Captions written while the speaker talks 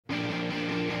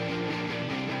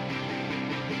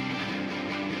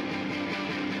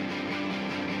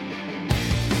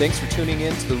Thanks for tuning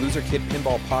in to the Loser Kid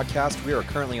Pinball Podcast. We are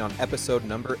currently on episode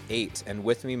number 8, and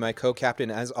with me, my co-captain,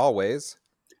 as always.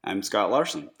 I'm Scott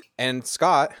Larson. And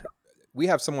Scott, we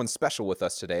have someone special with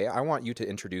us today. I want you to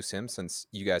introduce him since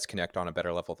you guys connect on a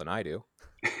better level than I do.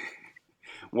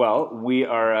 Well, we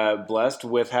are blessed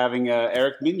with having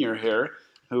Eric Minier here,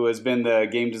 who has been the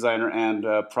game designer and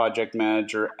project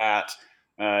manager at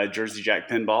Jersey Jack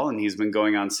Pinball, and he's been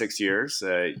going on 6 years.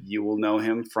 You will know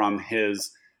him from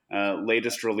his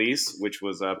latest release, which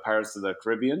was Pirates of the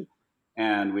Caribbean,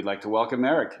 and we'd like to welcome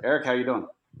Eric. Eric, how you doing?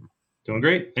 Doing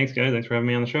great. Thanks, guys. Thanks for having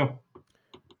me on the show.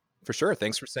 For sure.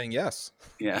 Thanks for saying yes.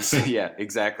 Yes, yeah,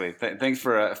 exactly. Thanks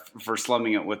for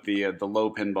slumming it with the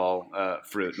low pinball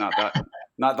fruit,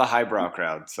 not the highbrow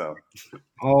crowd. So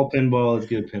all pinball is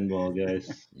good pinball,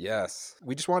 guys. Yes.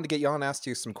 We just wanted to get you on and ask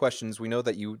you some questions. We know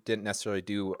that you didn't necessarily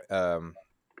do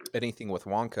anything with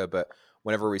Wonka, but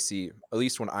whenever we see, at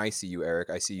least when I see you, Eric,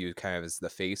 I see you kind of as the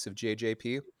face of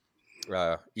JJP.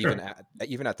 Even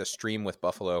at the stream with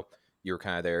Buffalo, you were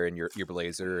kind of there in your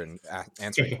blazer and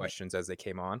answering questions as they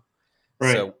came on.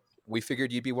 Right. So we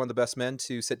figured you'd be one of the best men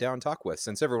to sit down and talk with,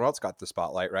 since everyone else got the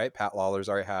spotlight, right? Pat Lawler's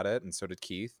already had it, and so did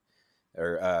Keith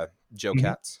or Joe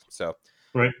Katz. So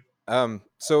right.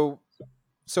 So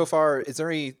far, is there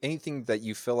anything that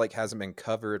you feel like hasn't been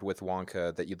covered with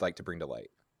Wonka that you'd like to bring to light?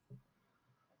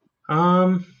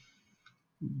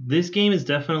 This game is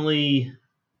definitely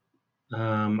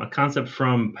a concept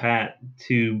from Pat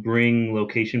to bring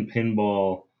location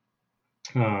pinball,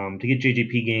 to get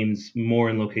JJP games more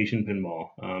in location pinball,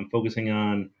 focusing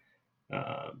on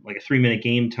like a 3-minute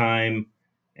game time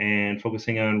and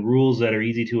focusing on rules that are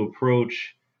easy to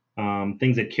approach,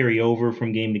 things that carry over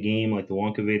from game to game, like the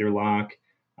Wonkavator lock.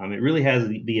 It really has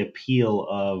the appeal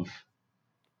of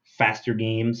faster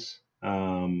games,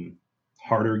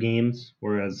 harder games,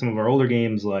 whereas some of our older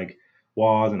games like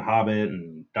Woz and Hobbit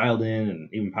and Dialed In and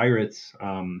even Pirates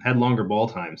had longer ball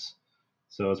times.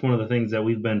 So it's one of the things that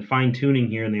we've been fine tuning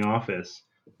here in the office,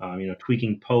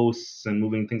 tweaking posts and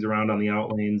moving things around on the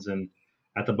outlanes and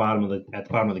at the bottom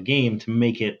of the game to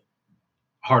make it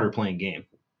harder playing game.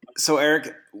 So,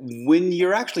 Eric, when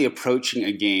you're actually approaching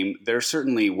a game, there are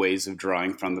certainly ways of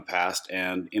drawing from the past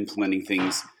and implementing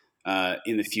things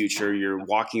in the future. You're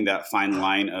walking that fine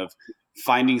line of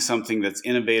finding something that's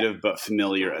innovative but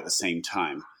familiar at the same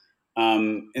time.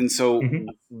 And so,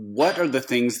 what are the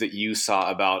things that you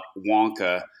saw about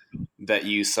Wonka that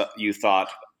you thought,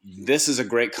 this is a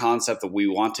great concept that we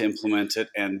want to implement it,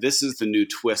 and this is the new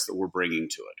twist that we're bringing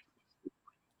to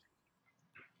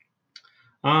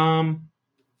it?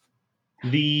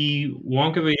 The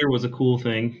Wonkavator was a cool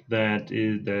thing that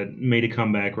made a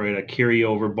comeback, right? A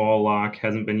carryover ball lock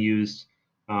hasn't been used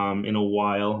in a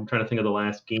while. I'm trying to think of the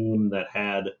last game that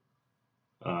had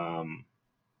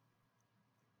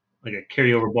like a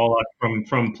carryover ball lock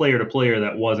from player to player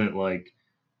that wasn't like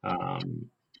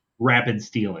rapid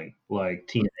stealing like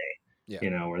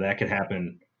TNA, where that could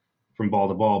happen from ball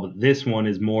to ball. But this one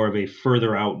is more of a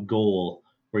further out goal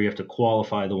where you have to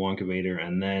qualify the Wonkavator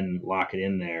and then lock it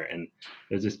in there. And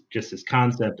there's just this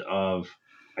concept of,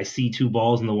 I see 2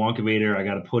 balls in the Wonkavator, I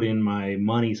got to put in my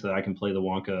money so that I can play the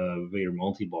Wonkavator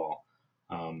multi-ball.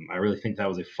 I really think that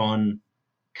was a fun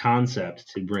concept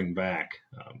to bring back,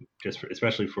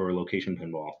 especially for location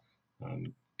pinball,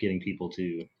 getting people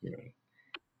to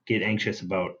get anxious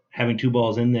about having 2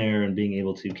 balls in there and being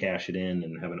able to cash it in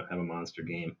and have a monster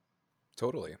game.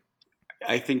 Totally.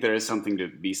 I think there is something to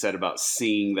be said about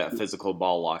seeing that physical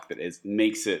ball lock that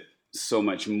makes it so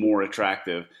much more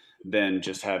attractive than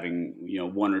just having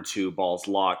 1 or 2 balls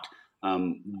locked.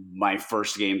 My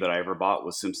first game that I ever bought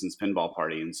was Simpsons Pinball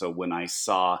Party, and so when I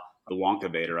saw the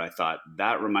Wonkavator, I thought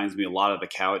that reminds me a lot of the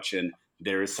couch, and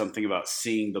there is something about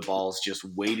seeing the balls just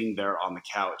waiting there on the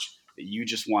couch that you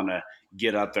just want to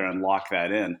get up there and lock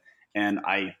that in. And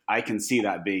I can see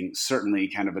that being certainly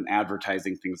kind of an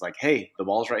advertising things like, hey, the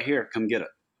ball's right here, come get it.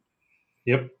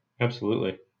 Yep,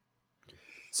 absolutely.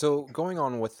 So going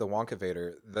on with the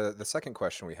Wonkavator, the second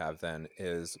question we have then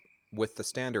is, with the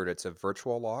standard, it's a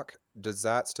virtual lock. Does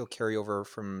that still carry over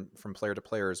from player to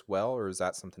player as well, or is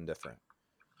that something different?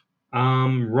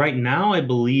 Right now, I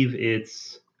believe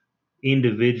it's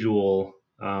individual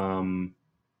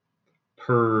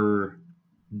per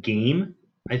game.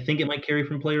 I think it might carry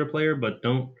from player to player, but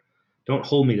don't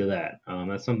hold me to that.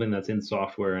 That's something that's in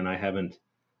software, and I haven't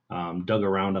dug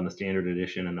around on the standard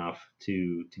edition enough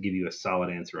to give you a solid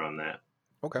answer on that.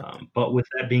 Okay. But with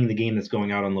that being the game that's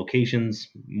going out on locations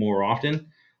more often,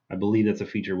 I believe that's a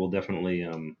feature we'll definitely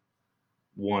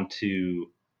want to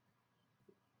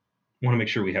make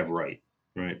sure we have right.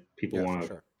 People want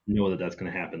to know that that's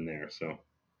going to happen there. So.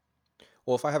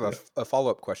 Well, if I have Yeah. a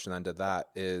follow up question then to that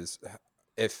is,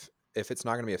 if it's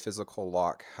not going to be a physical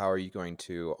lock, how are you going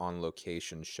to on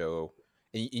location show?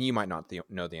 And you might not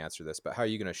know the answer to this, but how are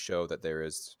you going to show that there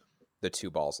is the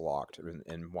two balls locked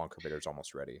and Wonka Vader's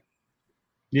almost ready?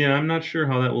 Yeah, I'm not sure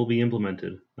how that will be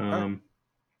implemented. All right,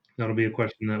 That'll be a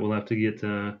question that we'll have to get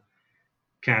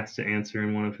Katz to answer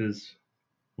in one of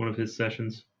his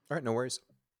sessions. all right, no worries.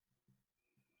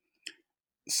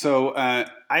 So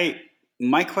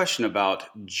my question about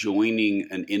joining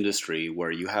an industry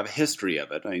where you have a history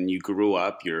of it and you grew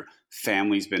up, your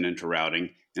family's been into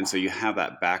routing, and so you have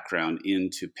that background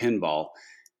into pinball,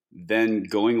 then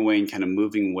going away and kind of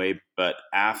moving away, but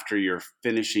after you're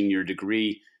finishing your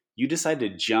degree, you decide to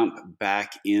jump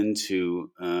back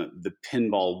into the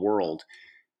pinball world.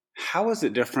 How is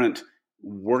it different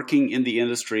working in the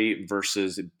industry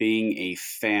versus being a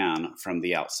fan from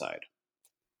the outside?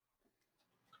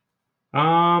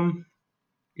 Um,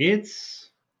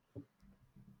 it's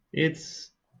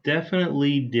it's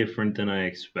definitely different than I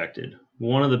expected.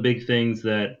 One of the big things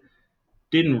that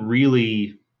didn't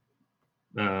really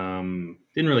didn't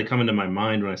really come into my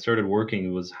mind when I started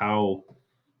working was how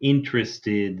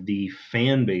interested the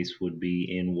fan base would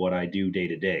be in what I do day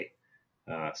to day.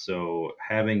 So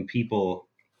having people,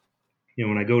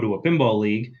 when I go to a pinball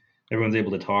league, everyone's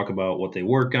able to talk about what they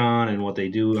work on and what they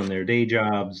do on their day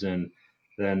jobs, and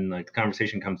then like the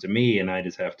conversation comes to me, and I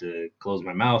just have to close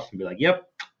my mouth and be like, "Yep,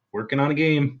 working on a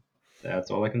game."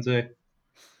 That's all I can say.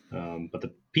 But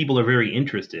the people are very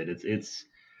interested. It's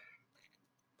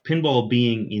pinball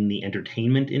being in the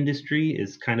entertainment industry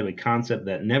is kind of a concept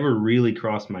that never really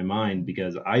crossed my mind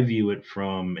because I view it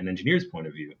from an engineer's point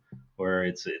of view, where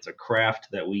it's a craft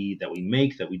that we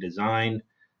make, that we design,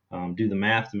 do the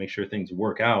math to make sure things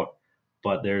work out.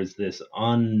 But there's this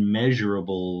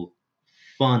unmeasurable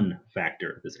fun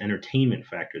factor, this entertainment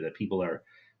factor that people are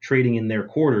trading in their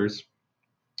quarters,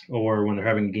 or when they're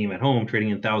having a game at home, trading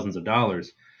in thousands of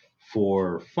dollars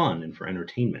for fun and for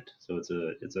entertainment. So it's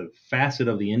a facet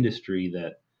of the industry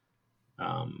that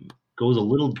goes a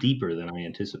little deeper than I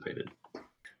anticipated.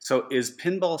 So is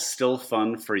pinball still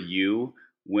fun for you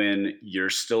when you're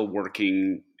still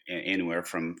working anywhere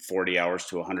from 40 hours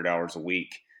to 100 hours a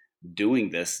week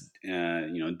doing this,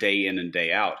 day in and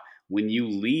day out? When you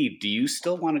leave, do you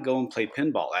still want to go and play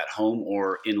pinball at home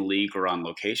or in league or on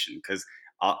location? Because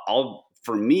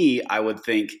for me, I would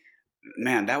think,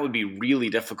 man, that would be really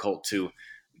difficult to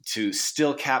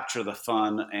still capture the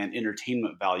fun and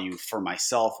entertainment value for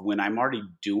myself when I'm already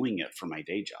doing it for my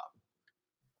day job.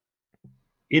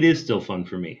 It is still fun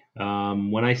for me.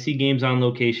 When I see games on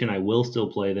location, I will still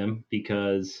play them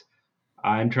because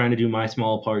I'm trying to do my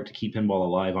small part to keep pinball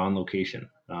alive on location.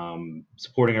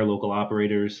 Supporting our local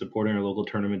operators, supporting our local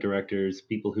tournament directors,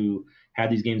 people who have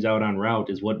these games out on route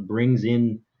is what brings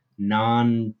in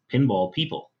non pinball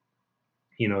people.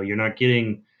 You're not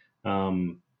getting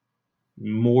um,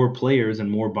 more players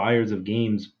and more buyers of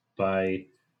games by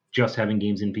just having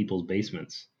games in people's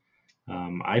basements.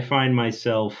 I find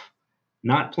myself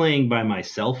not playing by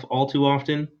myself all too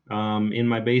often in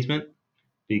my basement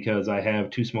because I have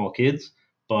two small kids.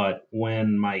 But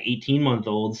when my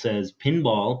 18-month-old says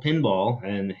pinball, pinball,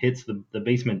 and hits the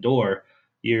basement door,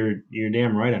 you're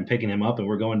damn right. I'm picking him up and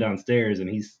we're going downstairs, and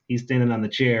he's standing on the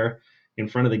chair in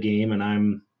front of the game, and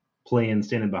I'm playing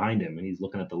standing behind him, and he's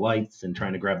looking at the lights and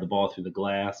trying to grab the ball through the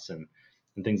glass and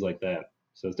things like that.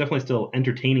 So it's definitely still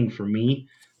entertaining for me.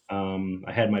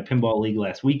 I had my pinball league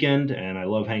last weekend, and I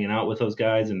love hanging out with those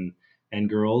guys and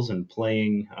girls and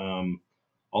playing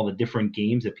all the different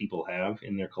games that people have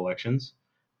in their collections.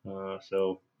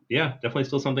 So yeah, definitely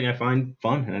still something I find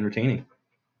fun and entertaining.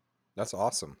 That's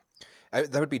awesome.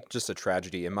 That would be just a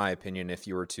tragedy, in my opinion, if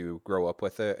you were to grow up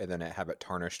with it and then have it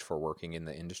tarnished for working in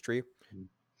the industry.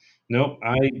 Nope,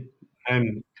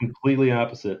 I'm completely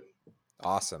opposite.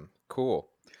 Awesome.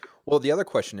 Cool. Well, the other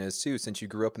question is too, since you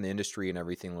grew up in the industry and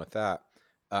everything like that,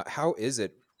 how is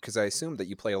it? Because I assume that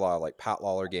you play a lot of like Pat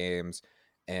Lawler games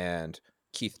and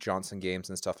Keith Johnson games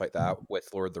and stuff like that with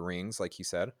Lord of the Rings, like you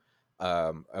said,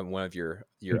 in one of your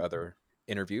other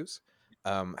interviews.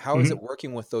 How is it Mhm.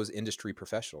 working with those industry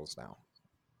professionals now?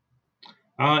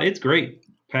 It's great.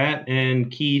 Pat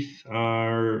and Keith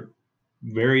are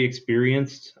very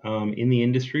experienced in the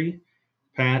industry.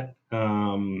 Pat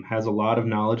has a lot of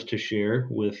knowledge to share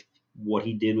with what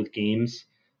he did with games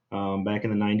back in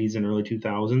the 90s and early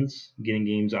 2000s, getting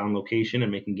games on location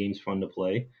and making games fun to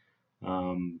play.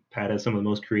 Pat has some of the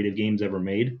most creative games ever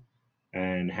made,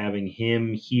 and having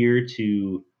him here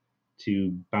to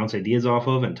bounce ideas off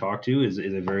of and talk to is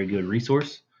a very good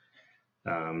resource.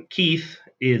 Keith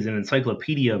is an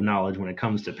encyclopedia of knowledge when it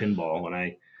comes to pinball. When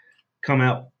I come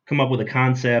come up with a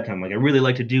concept. I'm like, I really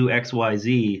like to do X, Y,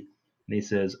 Z. And he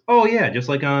says, oh yeah, just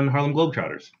like on Harlem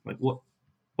Globetrotters. I'm like, what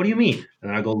do you mean?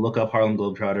 And then I go look up Harlem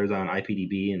Globetrotters on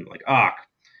IPDB and like,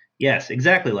 yes,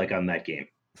 exactly like on that game.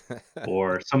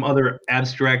 Or some other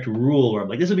abstract rule where I'm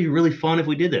like, this would be really fun if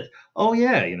we did this. Oh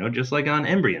yeah, just like on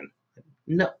Embryon.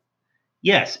 No.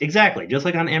 Yes, exactly, just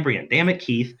like on Embryon. Damn it,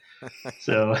 Keith.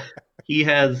 So he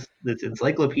has this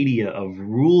encyclopedia of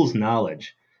rules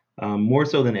knowledge, more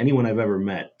so than anyone I've ever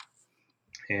met,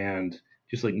 and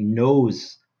just like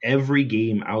knows every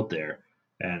game out there.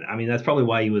 And I mean, that's probably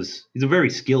why he's a very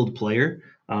skilled player.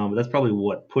 But that's probably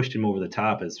what pushed him over the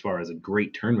top as far as a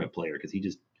great tournament player, because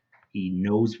he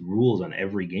knows rules on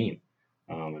every game,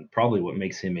 and probably what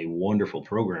makes him a wonderful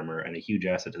programmer and a huge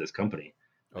asset to this company.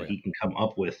 Oh, yeah. He can come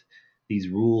up with these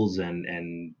rules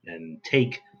and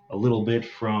take a little bit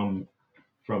from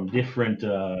different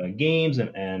games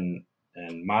and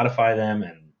modify them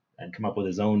and come up with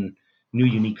his own new,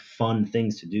 unique, fun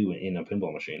things to do in a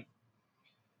pinball machine.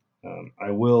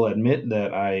 I will admit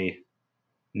that I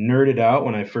nerded out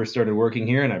when I first started working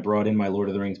here, and I brought in my Lord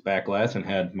of the Rings back glass and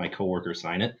had my coworker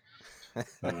sign it.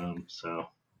 So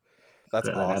That's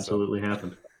that awesome. absolutely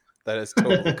happened. That is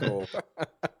totally cool.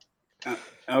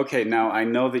 Okay, now I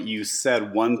know that you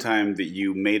said one time that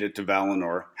you made it to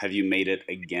Valinor. Have you made it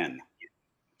again?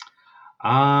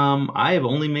 I have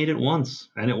only made it once,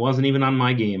 and it wasn't even on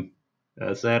my game.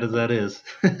 As sad as that is.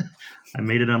 I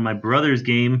made it on my brother's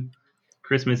game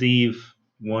Christmas Eve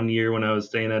one year when I was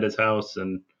staying at his house,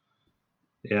 and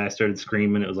yeah, I started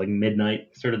screaming. It was like midnight.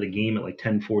 I started the game at like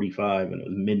 10:45, and it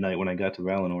was midnight when I got to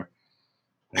Valinor.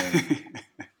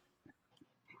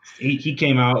 He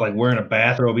came out like wearing a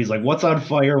bathrobe. He's like, "What's on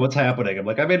fire? What's happening?" I'm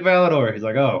like, "I'm in Valinor." He's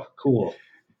like, "Oh, cool."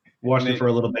 Watched it for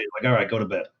a little bit. He's like, "All right, go to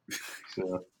bed."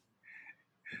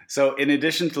 So, in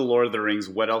addition to Lord of the Rings,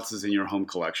 what else is in your home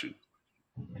collection?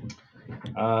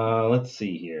 Let's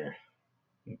see here.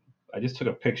 I just took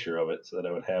a picture of it so that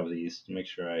I would have these to make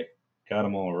sure I got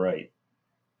them all right.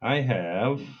 I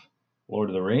have Lord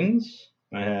of the Rings.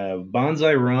 I have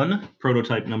Bonsai Run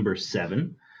prototype number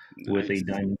 7 with a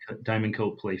Diamond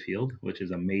Coat playfield, which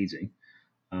is amazing.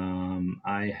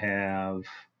 I have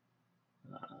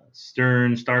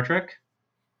Stern Star Trek.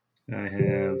 I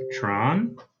have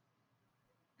Tron,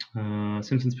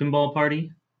 Simpsons Pinball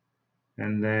Party,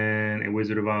 and then a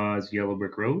Wizard of Oz Yellow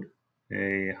Brick Road,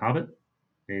 a Hobbit,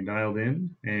 a Dialed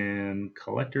In, and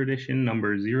Collector Edition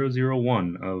number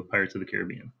 001 of Pirates of the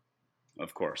Caribbean.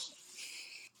 Of course.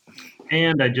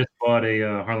 And I just bought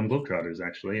a Harlem Globetrotters,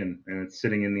 actually, and it's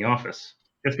sitting in the office.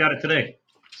 Just got it today.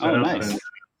 Oh, nice.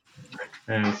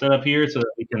 And set up here so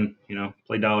that we can,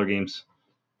 play dollar games.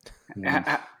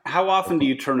 How often do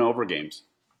you turn over games?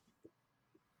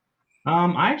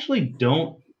 I actually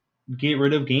don't get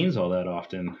rid of games all that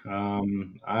often.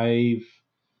 I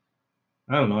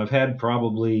don't know. I've had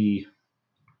probably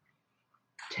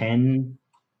 10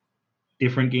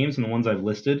 different games in the ones I've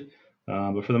listed.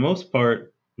 But for the most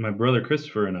part, my brother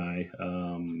Christopher and I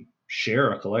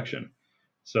share a collection.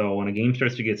 So when a game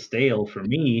starts to get stale for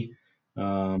me,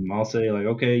 I'll say like,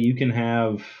 okay, you can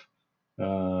have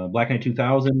Black Knight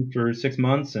 2000 for 6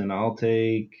 months, and I'll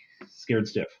take Scared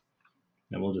Stiff,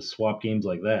 and we'll just swap games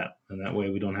like that. And that way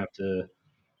we don't have to,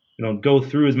 go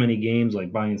through as many games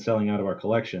like buying and selling out of our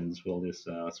collections. We'll just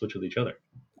switch with each other.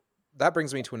 That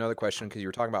brings me to another question, because you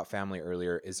were talking about family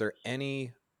earlier. Is there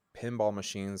any pinball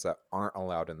machines that aren't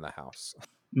allowed in the house?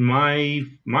 My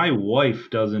wife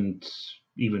doesn't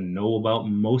even know about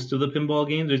most of the pinball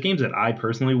games. There's games that I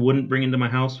personally wouldn't bring into my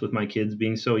house with my kids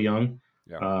being so young.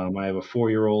 Yeah. I have a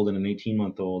 4-year-old and an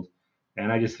 18-month-old,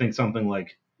 and I just think something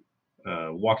like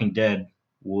Walking Dead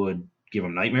would give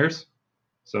them nightmares.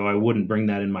 So I wouldn't bring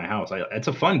that in my house. It's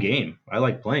a fun game. I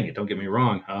like playing it. Don't get me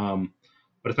wrong.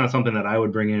 But it's not something that I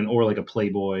would bring in, or like a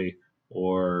Playboy,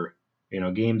 or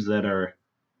games that are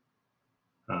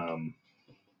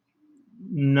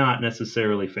not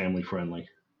necessarily family friendly.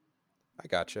 I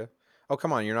gotcha. Oh,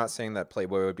 come on. You're not saying that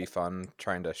Playboy would be fun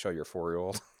trying to show your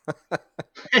 4-year-old?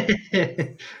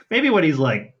 Maybe when he's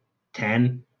like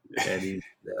 10. And he's,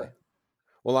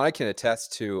 Well, I can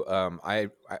attest to, I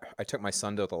took my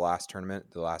son to the last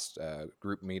tournament, the last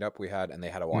group meetup we had, and they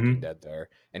had a Walking Dead there.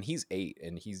 And he's 8,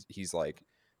 and he's like,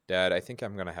 Dad, I think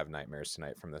I'm going to have nightmares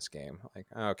tonight from this game. Like,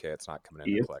 okay, it's not coming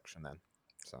in the collection then.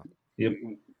 So. Yep.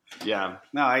 Yeah.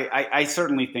 No, I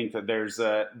certainly think that there's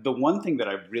the one thing that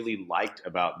I really liked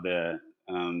about the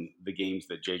games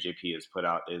that JJP has put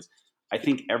out is I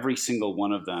think every single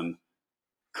one of them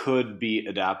could be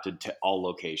adapted to all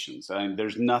locations. I mean,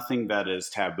 there's nothing that is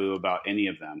taboo about any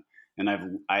of them, and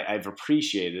I've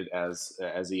appreciated as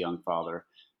a young father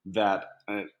that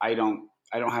I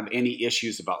I don't have any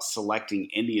issues about selecting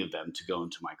any of them to go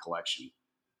into my collection.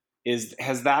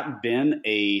 Has that been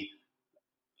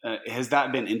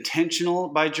intentional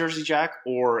by Jersey Jack,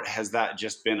 or has that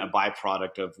just been a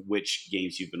byproduct of which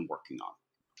games you've been working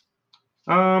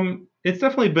on? It's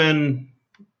definitely been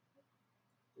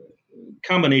a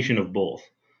combination of both.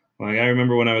 Like I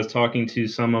remember when I was talking to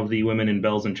some of the women in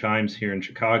Bells and Chimes here in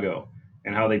Chicago,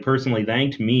 and how they personally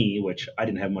thanked me, which I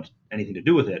didn't have anything to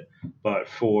do with it, but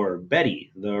for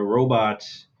Betty, the robot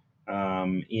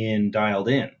in Dialed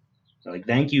In. Like,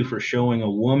 thank you for showing a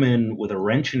woman with a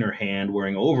wrench in her hand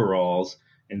wearing overalls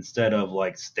instead of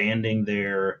like standing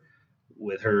there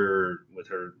with her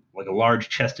like a large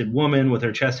chested woman with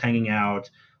her chest hanging out,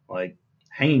 like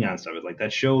hanging on stuff. Like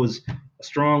that shows a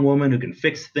strong woman who can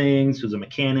fix things, who's a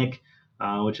mechanic,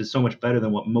 which is so much better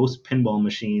than what most pinball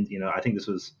machines. I think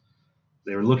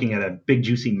they were looking at a Big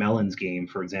Juicy Melons game,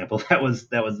 for example, that was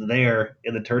there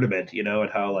in the tournament. And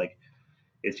how like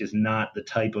it's just not the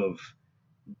type of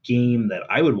game that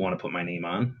I would want to put my name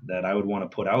on, that I would want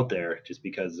to put out there, just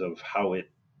because of how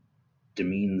it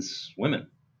demeans women.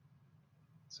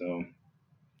 So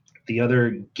the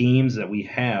other games that we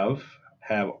have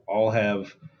all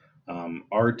have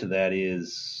art that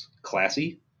is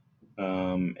classy,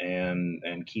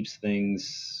 and keeps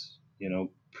things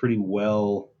pretty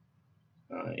well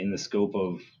in the scope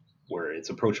of where it's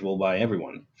approachable by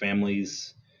everyone,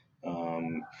 families,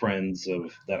 friends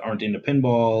of that aren't into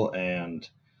pinball, and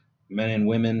men and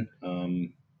women.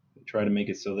 We try to make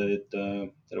it so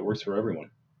that it works for everyone.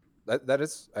 That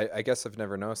is, I guess I've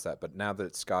never noticed that, but now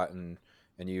that Scott and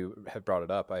you have brought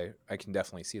it up, I can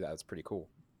definitely see that. It's pretty cool.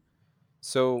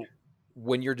 So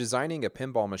when you're designing a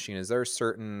pinball machine, is there a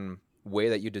certain way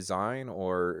that you design,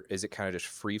 or is it kind of just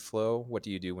free flow? What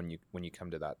do you do when you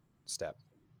come to that step?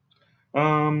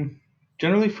 Um,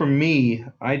 Generally, for me,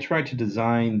 I try to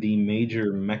design the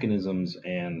major mechanisms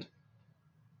and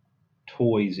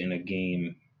toys in a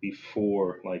game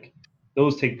before, like,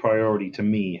 those take priority to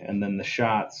me, and then the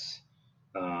shots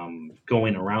go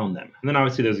in around them. And then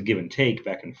obviously there's a give and take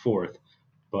back and forth.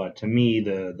 But to me,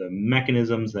 the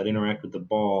mechanisms that interact with the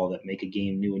ball that make a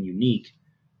game new and unique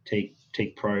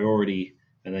take priority,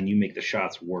 and then you make the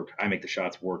shots work. I make the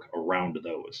shots work around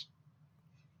those.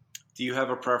 Do you have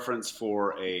a preference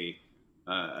for a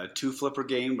two flipper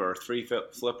game, or a three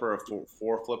flipper, a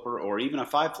four flipper, or even a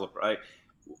five flipper?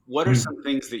 What are some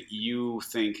things that you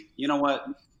think, you know what,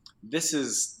 this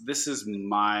is in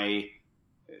my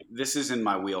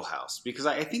wheelhouse? Because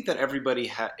I think that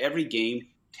every game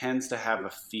tends to have a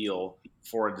feel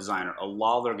for a designer. A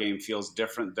Lawler game feels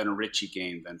different than a Ritchie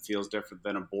game, then feels different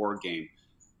than a Borg game,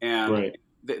 and Right.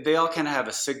 they all kind of have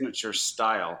a signature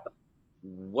style.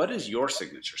 What is your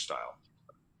signature style?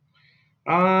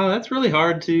 That's really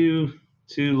hard to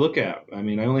look at. I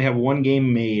mean, I only have one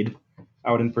game made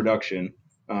out in production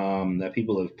that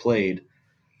people have played.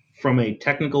 From a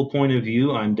technical point of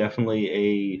view,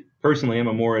 personally, I'm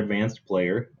a more advanced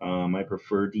player. I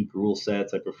prefer deep rule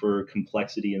sets. I prefer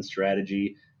complexity and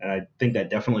strategy, and I think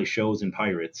that definitely shows in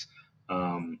Pirates,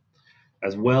 um,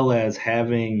 as well as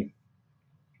having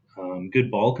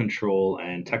good ball control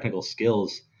and technical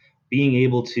skills. Being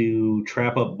able to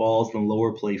trap up balls in the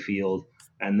lower play field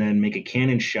and then make a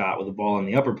cannon shot with a ball in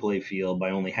the upper play field by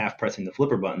only half pressing the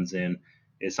flipper buttons in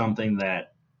is something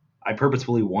that I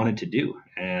purposefully wanted to do.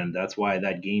 And that's why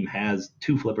that game has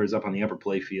two flippers up on the upper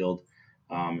play field,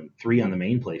 three on the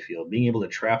main play field. Being able to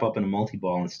trap up in a multi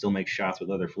ball and still make shots with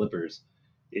other flippers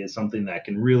is something that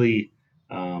can really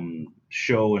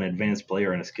show an advanced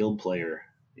player and a skilled player,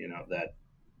 that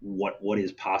what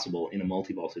is possible in a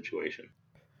multi-ball situation.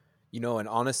 And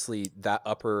honestly, that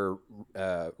upper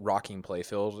rocking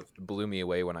playfield blew me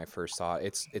away when I first saw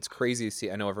it. It's crazy to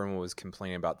see. I know everyone was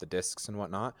complaining about the discs and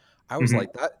whatnot. I was like,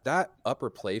 that upper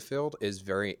playfield is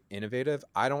very innovative.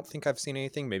 I don't think I've seen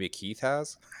anything. Maybe Keith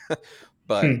has,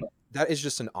 but that is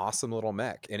just an awesome little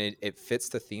mech, and it fits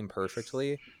the theme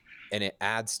perfectly, and it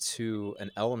adds to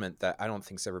an element that I don't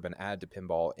think's ever been added to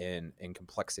pinball in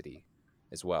complexity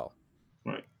as well.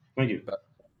 Right. Thank you. But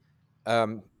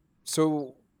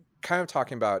so kind of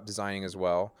talking about designing as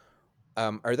well,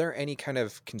 are there any kind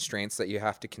of constraints that you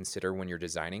have to consider when you're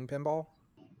designing pinball?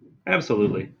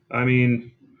 Absolutely. I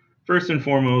mean, first and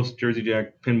foremost, Jersey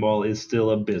Jack Pinball is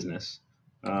still a business.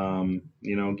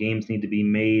 Games need to be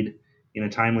made in a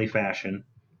timely fashion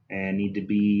and need to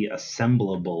be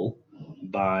assemblable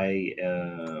by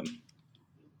a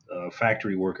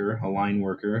factory worker, a line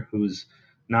worker who's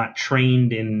not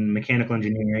trained in mechanical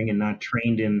engineering and not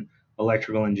trained in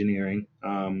electrical engineering.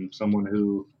 Someone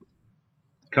who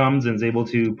comes and is able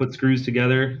to put screws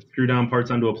together, screw down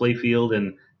parts onto a play field,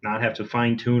 and not have to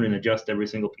fine tune and adjust every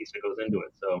single piece that goes into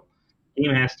it. So, the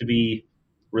game has to be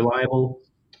reliable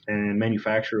and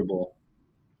manufacturable,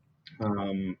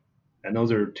 and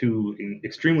those are two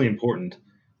extremely important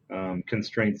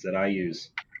constraints that I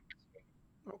use.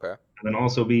 Okay. And then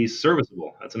also be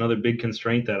serviceable. That's another big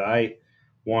constraint that I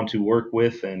want to work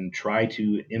with and try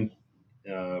to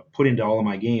put into all of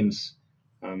my games.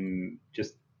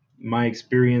 Just my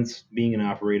experience being an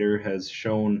operator has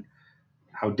shown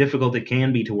how difficult it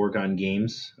can be to work on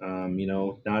games.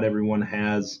 Not everyone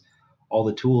has all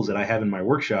the tools that I have in my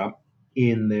workshop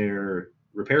in their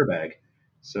repair bag.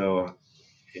 So,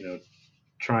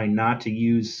 trying not to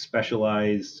use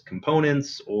specialized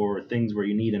components or things where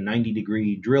you need a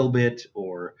 90-degree drill bit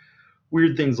or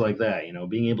weird things like that.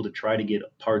 Being able to try to get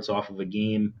parts off of a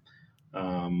game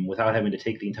without having to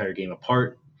take the entire game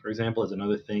apart, for example, is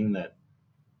another thing that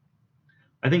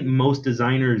I think most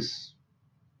designers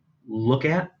look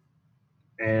at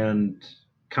and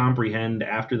comprehend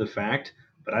after the fact.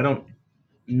 But I don't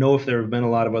know if there have been a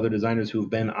lot of other designers who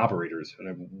have been operators and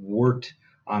have worked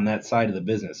on that side of the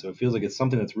business. So it feels like it's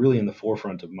something that's really in the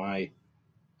forefront of my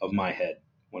head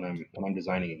when I'm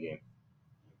designing a game.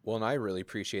 Well, and I really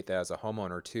appreciate that as a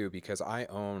homeowner too, because I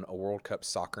own a World Cup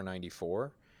Soccer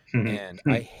 94, and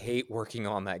I hate working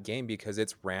on that game because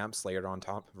it's ramps layered on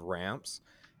top of ramps,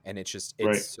 and Right.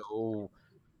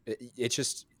 it's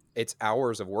just it's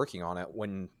hours of working on it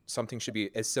when something should be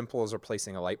as simple as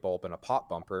replacing a light bulb and a pop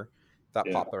bumper. If that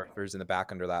Yeah. pop bumper is in the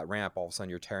back under that ramp, all of a sudden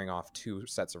you're tearing off two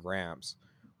sets of ramps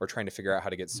or trying to figure out how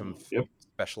to get some Yep.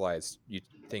 specialized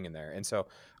thing in there. And so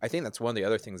I think that's one of the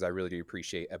other things I really do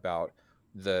appreciate about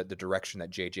the direction that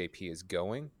JJP is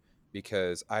going,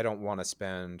 because I want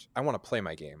to play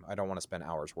my game. I don't want to spend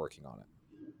hours working on it.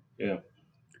 Yeah.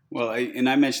 Well,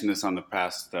 I mentioned this on the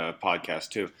past podcast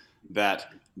too,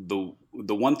 that the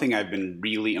one thing I've been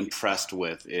really impressed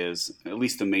with is at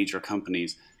least the major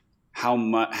companies, how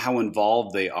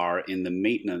involved they are in the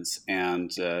maintenance and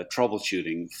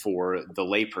troubleshooting for the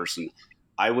layperson.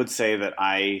 I would say that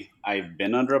I've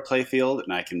been under a playfield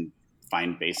and I can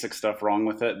find basic stuff wrong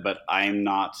with it, but I'm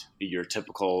not your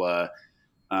typical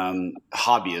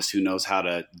hobbyist who knows how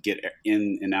to get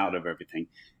in and out of everything.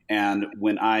 And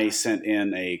when I sent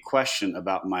in a question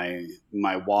about my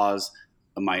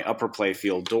upper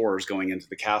playfield doors going into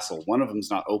the castle, one of them's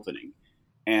not opening,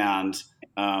 and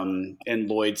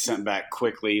Lloyd sent back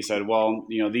quickly. He said, "Well,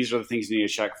 these are the things you need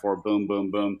to check for." Boom,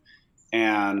 boom, boom.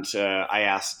 And I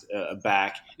asked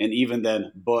back, and even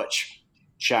then, Butch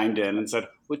chimed in and said,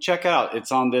 "Well, check out.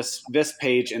 It's on this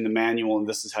page in the manual, and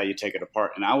this is how you take it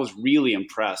apart." And I was really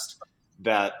impressed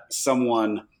that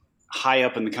someone high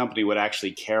up in the company would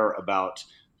actually care about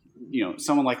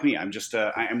someone like me.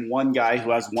 I'm one guy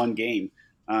who has one game,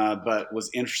 but was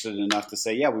interested enough to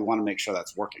say, "Yeah, we want to make sure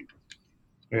that's working."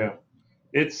 Yeah.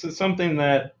 It's something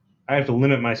that I have to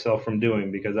limit myself from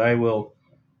doing because I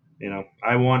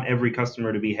want every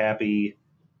customer to be happy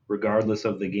regardless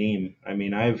of the game. I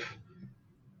mean, I've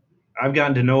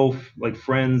gotten to know like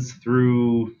friends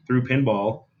through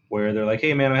pinball where they're like,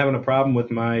 "Hey man, I'm having a problem with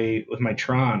my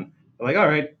Tron." I'm like, "All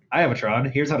right, I have a Tron.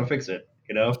 Here's how to fix it."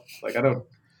 Like I don't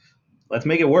let's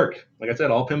make it work. Like I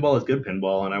said, all pinball is good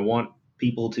pinball, and I want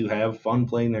people to have fun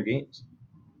playing their games.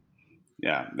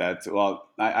 Yeah,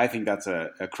 I think that's a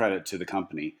credit to the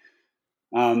company.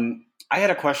 I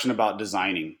had a question about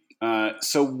designing.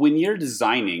 So when you're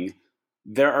designing,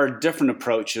 there are different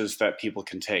approaches that people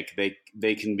can take.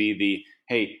 They can be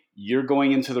hey, you're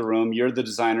going into the room, you're the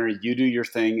designer, you do your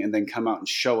thing, and then come out and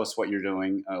show us what you're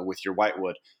doing with your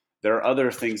whitewood. There are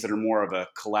other things that are more of a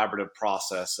collaborative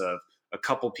process of a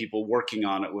couple people working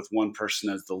on it with one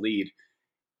person as the lead.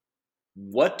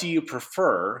 What do you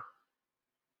prefer,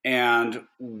 and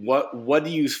what do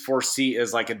you foresee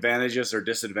as like advantages or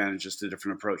disadvantages to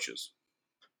different approaches?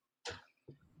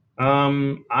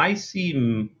 I see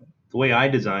the way I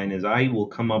design is I will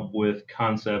come up with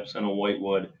concepts in a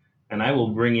whitewood, and I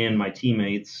will bring in my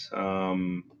teammates,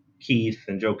 Keith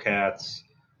and Joe Katz,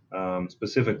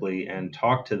 specifically, and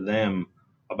talk to them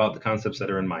about the concepts that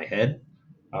are in my head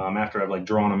after I've like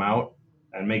drawn them out,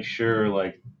 and make sure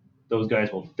like those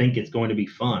guys will think it's going to be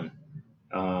fun,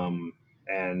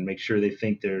 and make sure they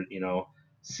think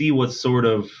see what sort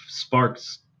of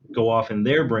sparks go off in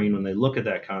their brain when they look at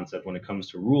that concept when it comes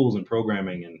to rules and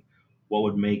programming and what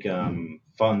would make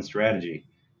fun strategy.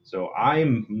 So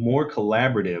I'm more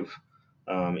collaborative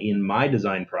in my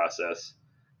design process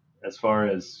as far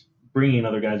as bringing in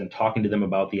other guys and talking to them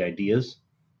about the ideas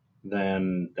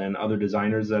than other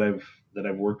designers that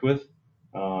I've worked with.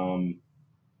 Um,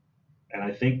 and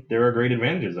I think there are great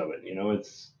advantages of it.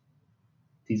 It's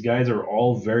these guys are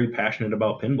all very passionate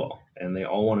about pinball, and they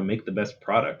all want to make the best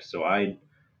product. So I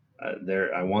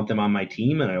want them on my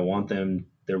team, and I want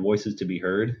their voices to be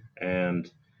heard. And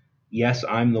yes,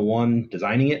 I'm the one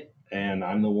designing it, and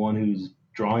I'm the one who's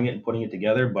drawing it and putting it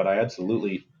together. But I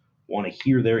absolutely want to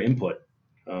hear their input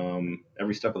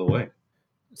every step of the way.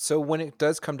 So when it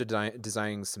does come to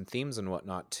designing some themes and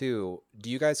whatnot too, do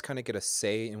you guys kind of get a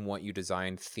say in what you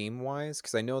design theme wise?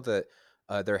 Because I know that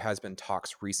there has been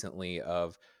talks recently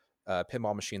of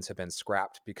pinball machines have been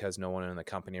scrapped because no one in the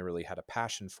company really had a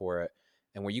passion for it.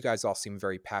 And where you guys all seem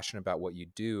very passionate about what you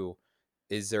do,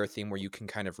 is there a theme where you can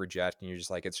kind of reject and you're just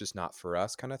like, it's just not for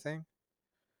us kind of thing?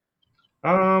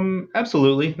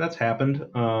 Absolutely, that's happened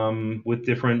with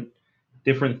different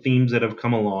themes that have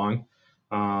come along.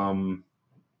 Um,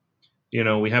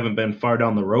 we haven't been far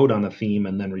down the road on a theme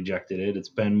and then rejected it. It's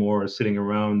been more sitting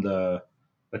around the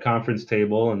conference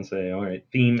table and say, all right,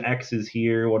 theme X is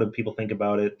here. What do people think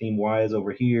about it? Theme Y is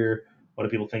over here. What do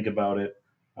people think about it?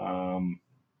 Um,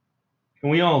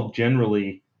 and we all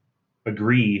generally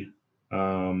agree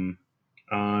um,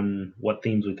 on what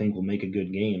themes we think will make a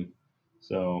good game.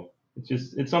 So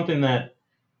it's something that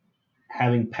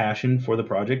having passion for the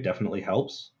project definitely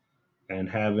helps, and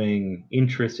having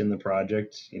interest in the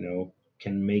project,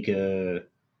 can make a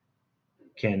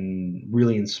can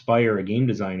really inspire a game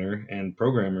designer and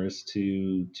programmers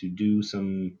to do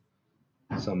some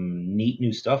neat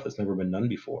new stuff that's never been done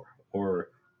before, or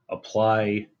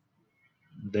apply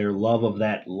their love of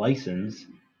that license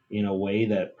in a way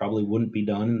that probably wouldn't be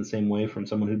done in the same way from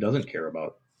someone who doesn't care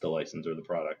about the license or the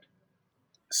product.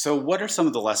 So, what are some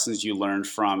of the lessons you learned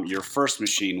from your first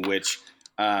machine, which,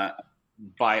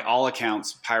 by all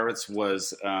accounts, Pirates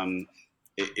was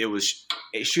it was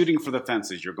shooting for the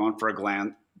fences. You're going for a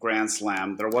grand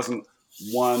slam. There wasn't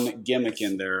one gimmick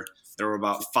in there. There were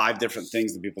about 5 different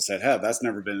things that people said, "Hey, that's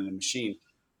never been in a machine."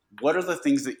 What are the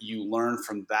things that you learned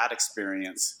from that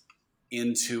experience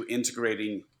into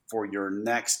integrating for your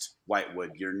next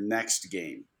Whitewood, your next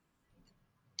game?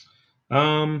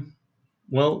 Um,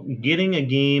 well, getting a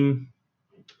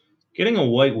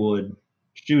whitewood,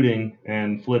 shooting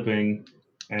and flipping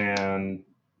and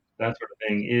that sort of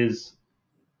thing is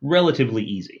relatively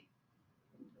easy.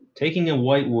 Taking a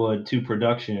whitewood to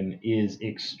production is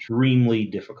extremely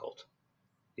difficult.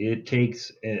 It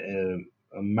takes a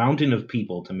mountain of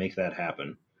people to make that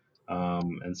happen.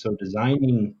 And so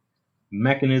designing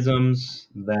mechanisms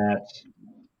that,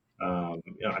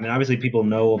 obviously people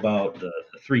know about the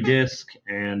 3 disc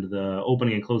and the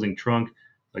opening and closing trunk.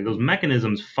 Like those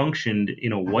mechanisms functioned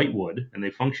in a whitewood and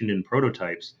they functioned in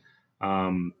prototypes.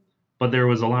 Um, but there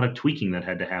was a lot of tweaking that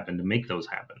had to happen to make those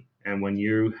happen. And when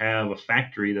you have a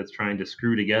factory that's trying to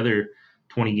screw together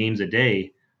 20 games a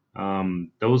day,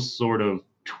 those sort of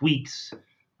tweaks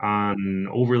on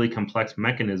overly complex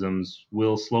mechanisms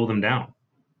will slow them down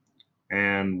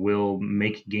and will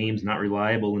make games not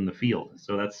reliable in the field.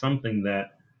 So that's something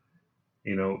that,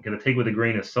 going to take with a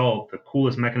grain of salt. The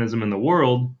coolest mechanism in the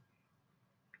world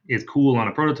is cool on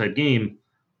a prototype game,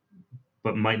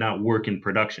 but might not work in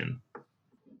production.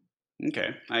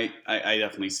 Okay, I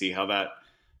definitely see how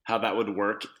that would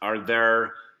work. Are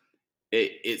there?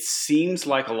 It seems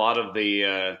like a lot of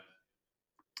the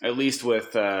at least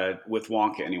with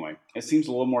Wonka anyway, it seems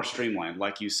a little more streamlined.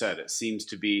 Like you said, it seems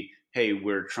to be, hey,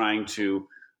 we're trying to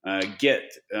get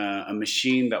a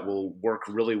machine that will work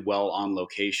really well on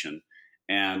location,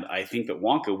 and I think that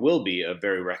Wonka will be a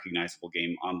very recognizable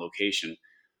game on location.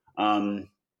 Um,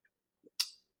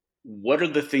 what are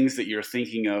the things that you're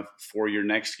thinking of for your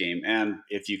next game? And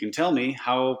if you can tell me,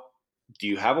 how do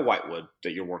you have a Whitewood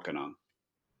that you're working on?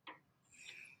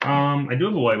 I do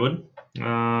have a whitewood.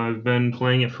 I've been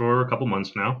playing it for a couple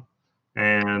months now,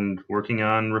 and working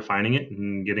on refining it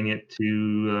and getting it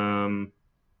to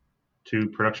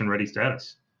production ready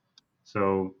status.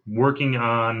 So working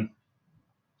on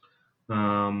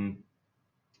um,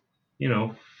 you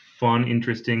know, fun,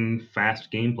 interesting,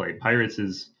 fast gameplay. Pirates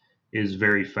is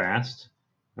very fast,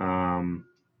 um,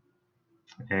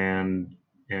 and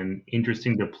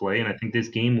interesting to play, and I think this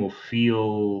game will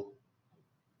feel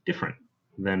different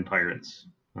than Pirates.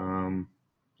 I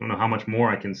don't know how much more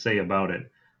I can say about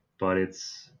it, but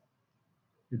it's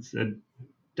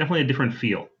definitely a different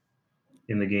feel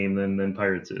in the game than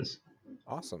Pirates is.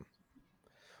 Awesome.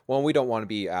 Well, we don't want to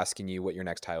be asking you what your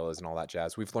next title is and all that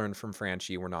jazz. We've learned from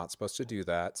Franchi we're not supposed to do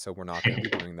that, so we're not going to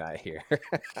be doing that here.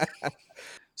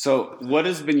 So, what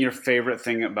has been your favorite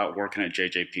thing about working at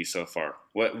JJP so far?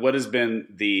 What has been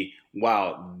the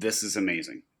wow? This is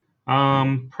amazing.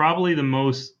 Probably the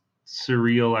most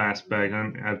surreal aspect.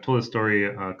 I've told this story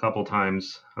a couple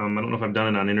times. I don't know if I've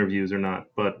done it on interviews or not,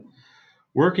 but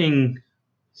working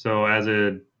as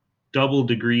a double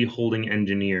degree holding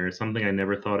engineer, something I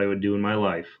never thought I would do in my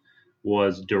life,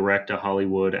 was direct a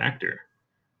Hollywood actor.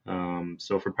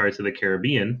 So for Pirates of the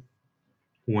Caribbean,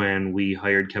 when we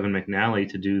hired Kevin McNally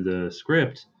to do the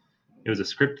script, it was a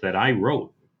script that I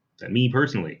wrote, that me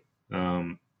personally.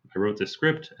 I wrote this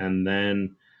script, and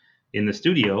then in the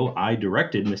studio, I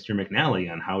directed Mr. McNally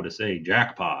on how to say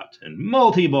jackpot and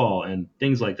multi-ball and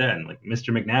things like that. And like Mr.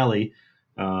 McNally,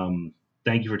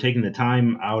 thank you for taking the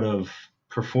time out of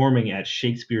performing at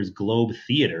Shakespeare's Globe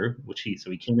Theater,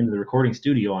 so he came into the recording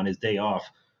studio on his day off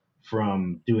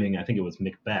from doing, I think it was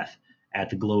Macbeth at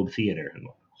the Globe Theater. And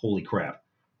holy crap,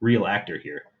 real actor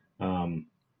here.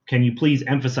 Can you please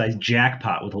emphasize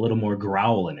jackpot with a little more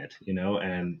growl in it,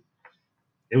 And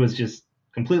it was just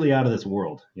completely out of this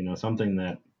world, something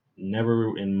that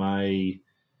never in my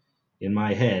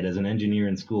head as an engineer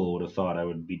in school would have thought I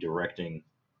would be directing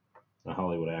a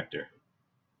Hollywood actor.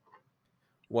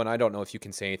 One, I don't know if you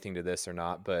can say anything to this or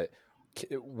not, but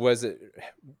was it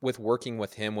with working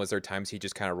with him, was there times he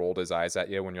just kind of rolled his eyes at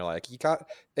you when you're like,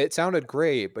 it sounded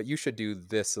great, but you should do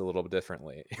this a little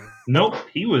differently? Nope.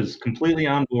 He was completely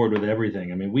on board with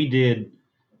everything. I mean, we did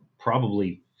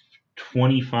probably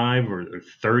 25 or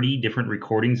 30 different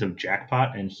recordings of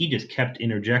Jackpot, and he just kept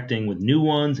interjecting with new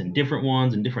ones and different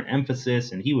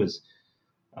emphasis, and he was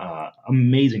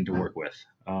amazing to work with.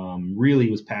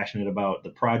 Really was passionate about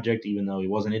the project, even though he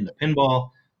wasn't into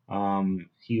pinball.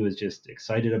 He was just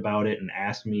excited about it and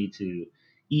asked me to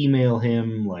email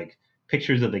him like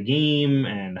pictures of the game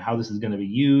and how this is going to be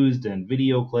used and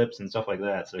video clips and stuff like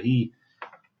that. So he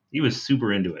was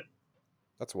super into it.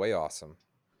 That's way awesome.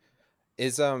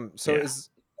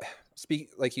 Speak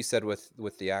like you said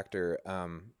with the actor,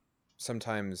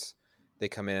 sometimes they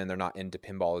come in and they're not into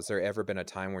pinball. Has there ever been a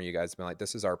time where you guys have been like,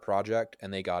 this is our project,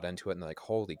 and they got into it and they're like,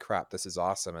 holy crap, this is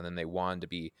awesome, and then they wanted to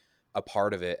be a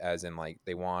part of it, as in like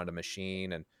they wanted a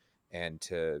machine and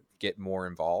to get more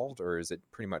involved? Or is it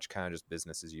pretty much kind of just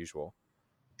business as usual?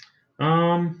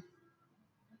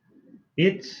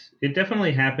 It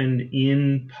definitely happened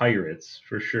in Pirates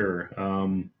for sure.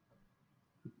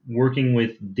 Working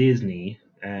with Disney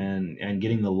and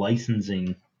getting the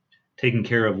licensing taken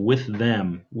care of with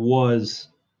them was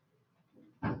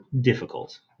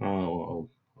difficult. I'll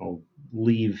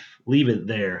leave it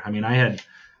there. I mean, I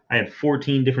had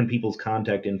 14 different people's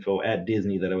contact info at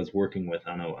Disney that I was working with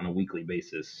on a weekly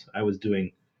basis. I was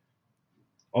doing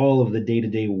all of the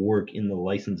day-to-day work in the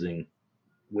licensing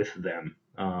with them,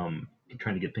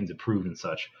 trying to get things approved and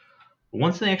such. But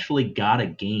once they actually got a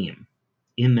game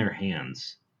in their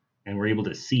hands and were able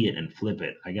to see it and flip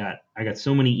it, I got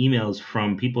so many emails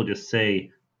from people just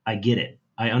say, I get it.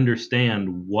 I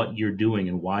understand what you're doing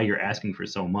and why you're asking for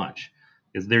so much.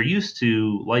 Because they're used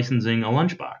to licensing a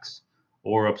lunchbox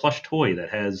or a plush toy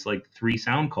that has like 3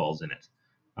 sound calls in it.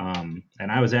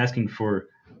 And I was asking for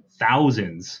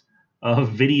thousands of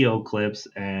video clips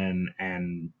and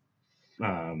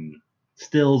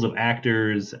stills of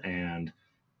actors and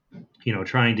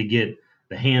trying to get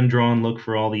the hand-drawn look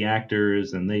for all the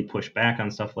actors, and they push back on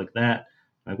stuff like that.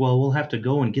 Like, well, we'll have to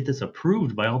go and get this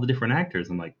approved by all the different actors.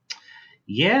 I'm like,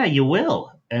 yeah, you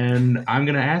will. And I'm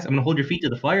going to hold your feet to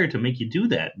the fire to make you do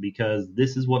that, because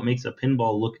this is what makes a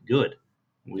pinball look good.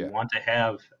 We want to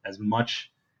have as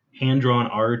much hand-drawn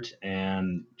art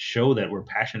and show that we're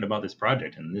passionate about this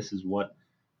project, and this is what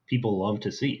people love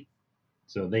to see.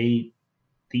 So the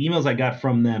emails I got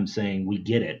from them saying we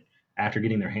get it after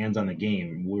getting their hands on the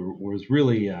game was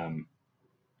really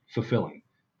fulfilling,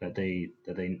 that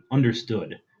they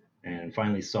understood and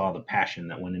finally saw the passion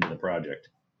that went into the project.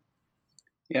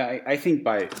 Yeah, I think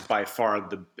by far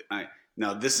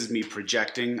now this is me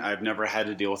projecting. I've never had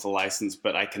to deal with a license,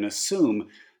 but I can assume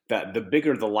that the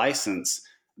bigger the license,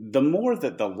 the more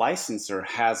that the licensor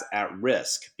has at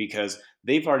risk, because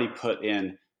they've already put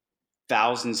in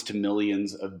thousands to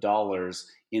millions of dollars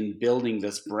in building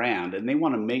this brand, and they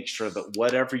want to make sure that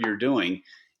whatever you're doing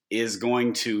is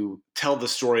going to tell the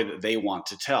story that they want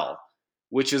to tell,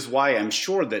 which is why I'm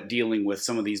sure that dealing with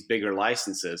some of these bigger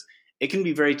licenses, it can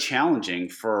be very challenging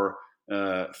for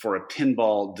a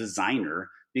pinball designer,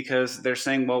 because they're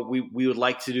saying, well, we would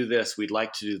like to do this, we'd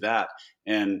like to do that.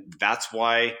 And that's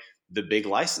why the big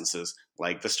licenses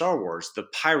like the Star Wars, the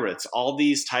Pirates, all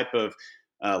these type of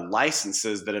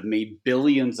licenses that have made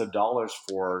billions of dollars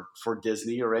for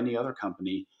Disney or any other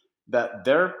company, that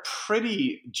they're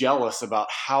pretty jealous about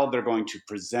how they're going to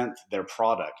present their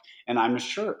product. And I'm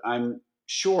sure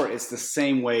it's the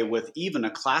same way with even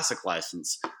a classic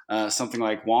license, something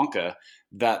like Wonka,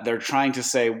 that they're trying to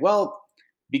say, well,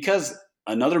 because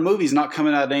another movie's not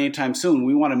coming out anytime soon,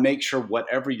 we want to make sure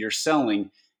whatever you're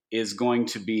selling is going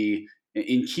to be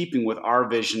in keeping with our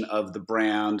vision of the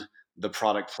brand, the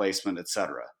product placement,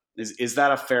 etc. Is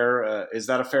that a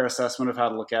fair assessment of how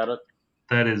to look at it?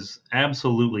 That is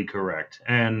absolutely correct.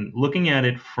 And looking at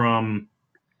it from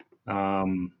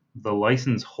the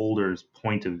license holder's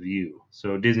point of view,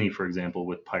 so Disney, for example,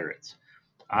 with Pirates,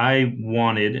 I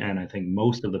wanted, and I think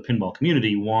most of the pinball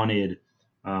community wanted,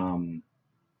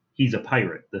 "He's a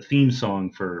Pirate," the theme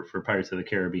song for Pirates of the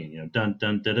Caribbean. Dun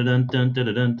dun dun dun dun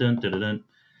dun dun dun dun dun.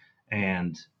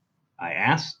 And I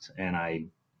asked, and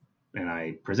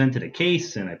I presented a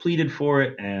case, and I pleaded for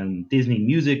it, and Disney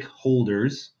Music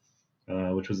Holders,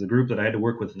 which was the group that I had to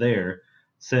work with there,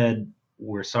 said,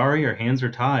 "We're sorry, our hands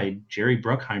are tied. Jerry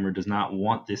Bruckheimer does not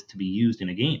want this to be used in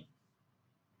a game."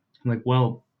 I'm like,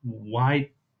 well,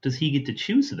 why does he get to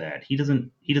choose that? He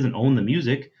doesn't own the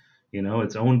music,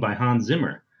 it's owned by Hans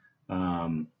Zimmer.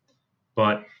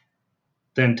 But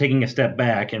then taking a step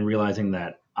back and realizing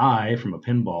that I, from a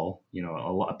pinball,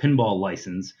 a pinball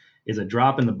license is a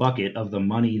drop in the bucket of the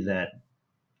money that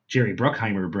Jerry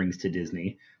Bruckheimer brings to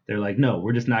Disney. They're like, no,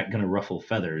 we're just not going to ruffle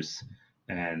feathers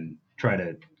and try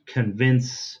to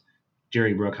convince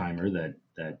Jerry Bruckheimer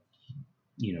that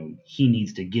he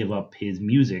needs to give up his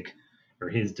music or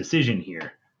his decision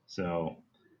here. So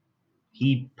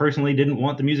he personally didn't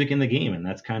want the music in the game, and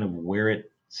that's kind of where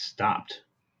it stopped.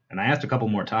 And I asked a couple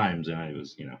more times, and I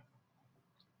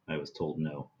was told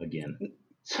no again.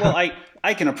 Well,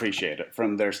 I can appreciate it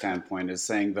from their standpoint, as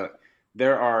saying that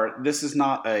this is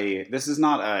not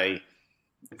a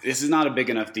big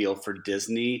enough deal for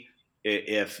Disney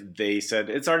if they said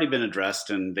it's already been addressed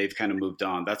and they've kind of moved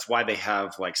on. That's why they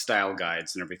have like style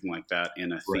guides and everything like that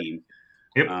in a theme.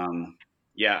 Yep.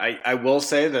 I will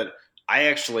say that I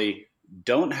actually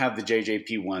don't have the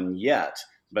JJP one yet,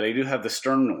 but I do have the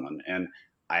Stern one, and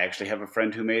I actually have a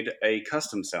friend who made a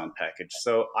custom sound package,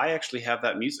 so I actually have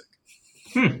that music.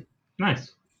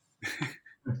 Nice.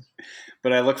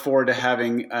 But I look forward to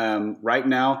having, right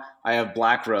now, I have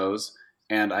Black Rose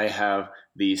and I have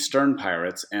the Stern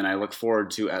Pirates, and I look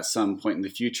forward to, at some point in the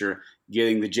future,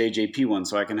 getting the JJP one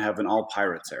so I can have an all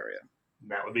Pirates area.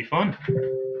 That would be fun.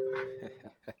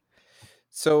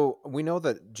 So we know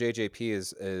that JJP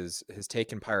has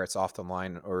taken Pirates off the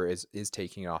line, or is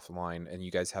taking it off the line, and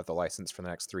you guys have the license for the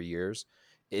next 3 years.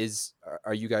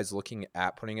 Are you guys looking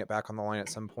at putting it back on the line at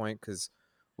some point? Because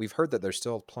we've heard that there's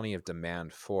still plenty of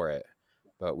demand for it,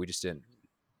 but we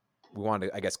wanted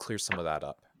to, I guess, clear some of that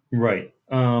up. Right.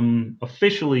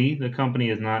 Officially, the company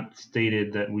has not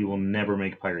stated that we will never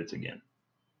make Pirates again.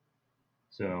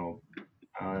 So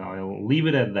I'll leave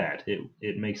it at that.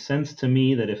 It makes sense to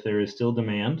me that if there is still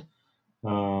demand,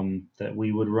 that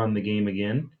we would run the game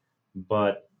again,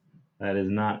 but that is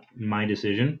not my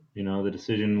decision. The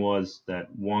decision was that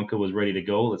Wonka was ready to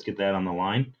go. Let's get that on the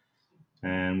line,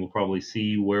 and we'll probably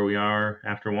see where we are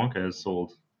after Wonka has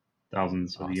sold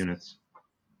thousands of units.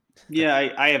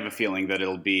 Yeah, I have a feeling that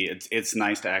it's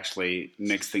nice to actually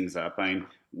mix things up. I mean,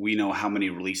 we know how many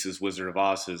releases Wizard of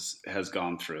Oz has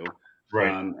gone through. Right.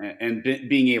 And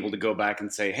being able to go back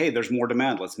and say, hey, there's more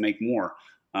demand, let's make more.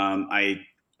 I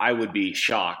would be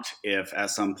shocked if at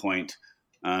some point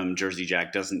Jersey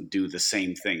Jack doesn't do the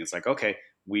same thing. It's like, okay,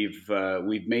 we've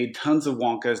made tons of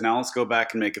Wonkas. Now let's go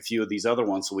back and make a few of these other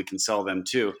ones so we can sell them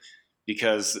too.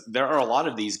 Because there are a lot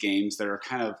of these games that are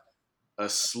kind of a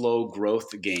slow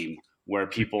growth game where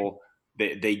people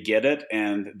they get it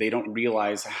and they don't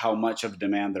realize how much of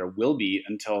demand there will be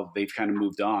until they've kind of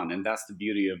moved on. And that's the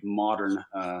beauty of modern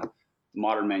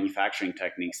manufacturing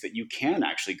techniques, that you can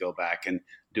actually go back and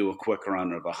do a quick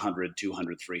run of 100,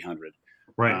 200, 300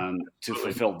 to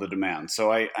fulfill the demand.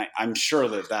 So I'm sure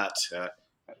that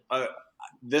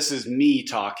this is me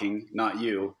talking, not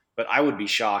you, but I would be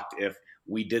shocked if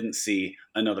we didn't see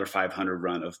another 500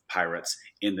 run of Pirates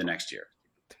in the next year.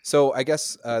 So I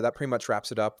guess that pretty much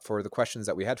wraps it up for the questions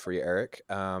that we had for you, Eric.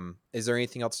 Is there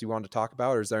anything else you wanted to talk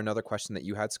about, or is there another question that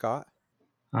you had, Scott?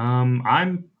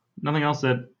 I'm nothing else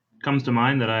that comes to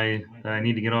mind that I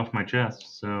need to get off my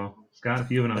chest. So, Scott, if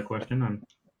you have another question, I'm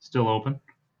still open.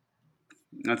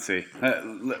 Let's see.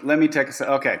 Let me take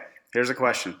a okay. Here's a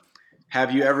question.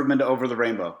 Have you ever been to Over the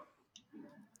Rainbow?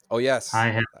 Oh, yes. I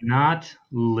have not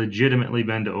legitimately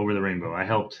been to Over the Rainbow. I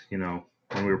helped, when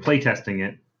we were playtesting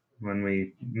it, when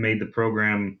we made the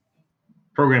programmed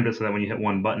it so that when you hit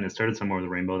one button, it started somewhere over the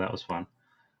rainbow. That was fun.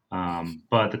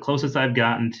 But the closest I've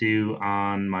gotten to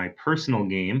on my personal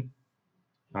game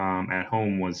at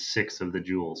home was 6 of the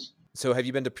Jewels. So have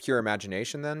you been to Pure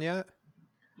Imagination then yet?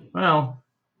 Well,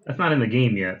 that's not in the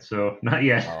game yet, so not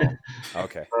yet. Oh,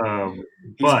 okay.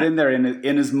 He's been there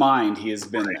in his mind. He has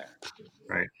been there.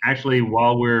 Right. Actually,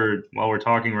 while we're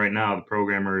talking right now, the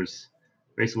programmers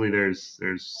basically there's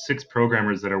 6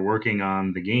 programmers that are working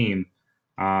on the game,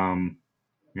 and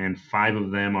 5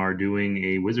 of them are doing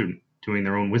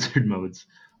their own wizard modes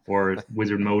or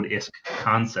wizard mode-esque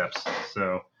concepts.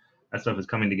 So that stuff is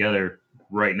coming together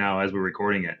right now as we're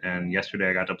recording it. And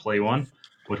yesterday I got to play one,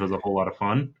 which was a whole lot of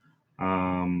fun.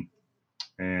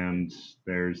 And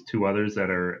there's 2 others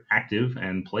that are active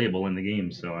and playable in the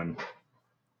game. So I'm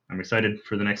excited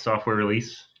for the next software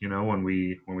release. When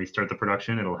we start the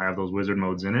production, it'll have those wizard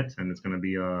modes in it, and it's going to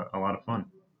be a lot of fun.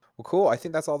 Well, cool. I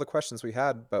think that's all the questions we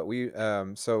had, but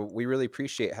so we really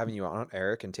appreciate having you on,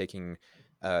 Eric, and taking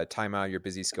time out of your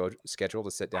busy schedule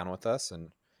to sit down with us and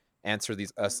answer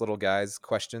these us little guys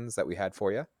questions that we had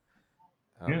for you.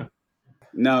 Yeah.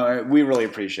 No, we really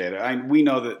appreciate it. We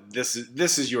know that this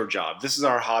is your job. This is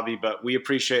our hobby, but we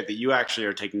appreciate that you actually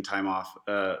are taking time off,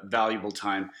 valuable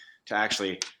time, to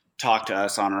actually talk to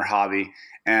us on our hobby.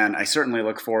 And I certainly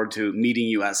look forward to meeting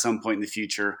you at some point in the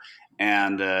future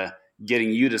and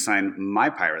getting you to sign my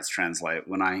Pirates Translate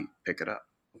when I pick it up.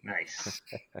 Nice.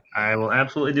 I will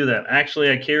absolutely do that.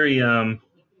 Actually, I carry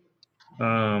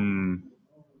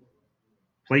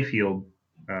playfield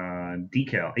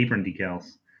apron decals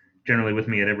generally with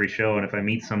me at every show, and if I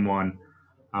meet someone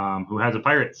who has a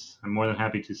Pirates, I'm more than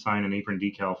happy to sign an apron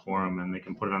decal for them, and they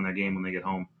can put it on their game when they get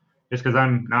home. Just because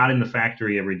I'm not in the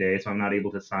factory every day, so I'm not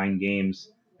able to sign games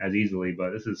as easily,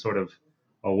 but this is sort of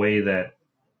a way that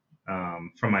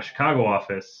from my Chicago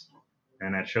office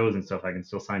and at shows and stuff, I can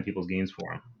still sign people's games for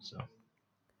them. So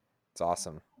it's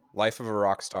awesome. Life of a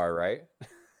rock star, right?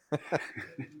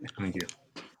 thank you.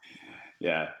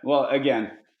 Yeah. Well,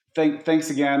 again, thanks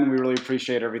again. We really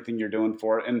appreciate everything you're doing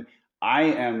for it. And I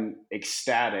am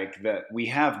ecstatic that we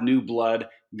have new blood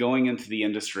going into the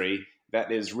industry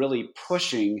that is really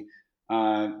pushing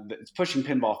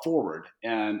pinball forward.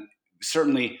 And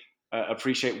certainly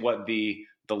appreciate what the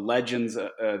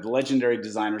legendary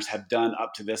designers have done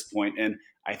up to this point. And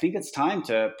I think it's time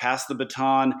to pass the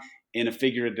baton in a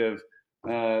figurative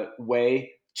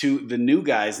way to the new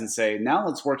guys and say, now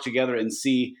let's work together and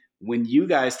see, when you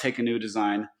guys take a new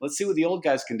design, let's see what the old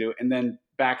guys can do. And then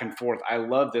back and forth. I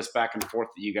love this back and forth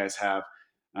that you guys have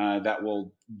that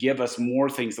will give us more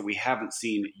things that we haven't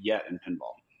seen yet in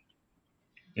pinball.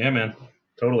 Yeah, man.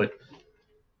 Totally.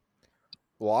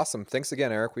 Well, awesome. Thanks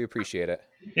again, Eric. We appreciate it.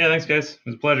 Yeah, thanks, guys. It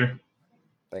was a pleasure.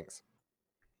 Thanks.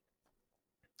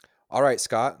 All right,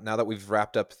 Scott, now that we've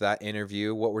wrapped up that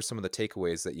interview, what were some of the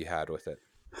takeaways that you had with it?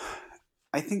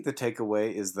 I think the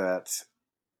takeaway is that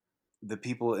the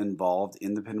people involved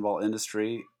in the pinball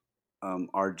industry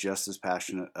are just as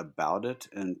passionate about it,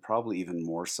 and probably even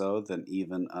more so than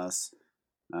even us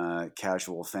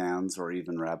casual fans or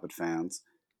even rabid fans.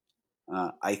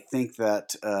 I think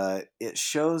that it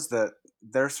shows that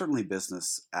there are certainly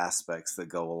business aspects that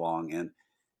go along, and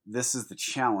this is the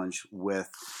challenge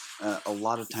with a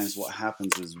lot of times what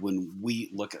happens is when we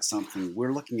look at something,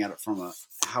 we're looking at it from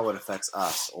how it affects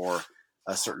us or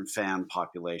a certain fan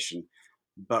population.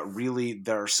 But really,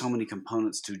 there are so many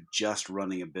components to just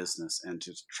running a business and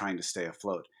to trying to stay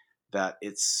afloat that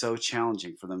it's so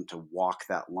challenging for them to walk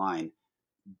that line.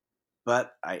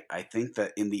 But I think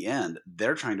that in the end,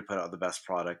 they're trying to put out the best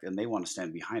product and they want to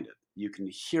stand behind it. You can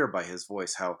hear by his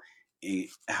voice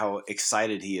how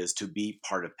excited he is to be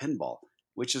part of pinball,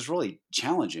 which is really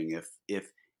challenging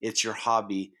if it's your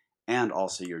hobby and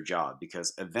also your job,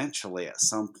 because eventually at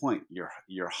some point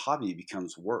your hobby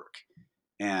becomes work.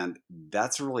 And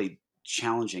that's a really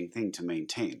challenging thing to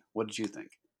maintain. What did you think?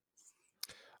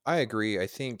 I agree. I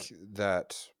think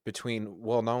that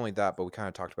not only that, but we kind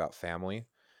of talked about family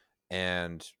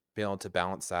and being able to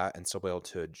balance that and still be able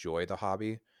to enjoy the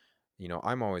hobby.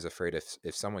 I'm always afraid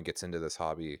if someone gets into this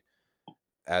hobby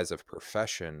as a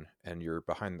profession and you're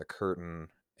behind the curtain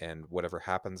and whatever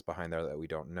happens behind there that we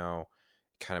don't know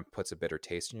kind of puts a bitter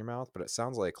taste in your mouth. But it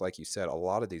sounds like you said, a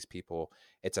lot of these people,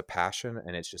 it's a passion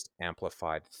and it's just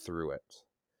amplified through it.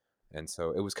 And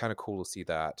so it was kind of cool to see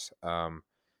that.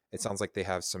 It sounds like they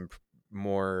have some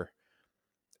more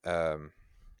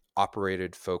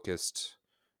operated, focused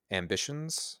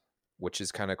ambitions, which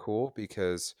is kind of cool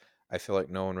because I feel like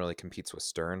no one really competes with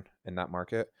Stern in that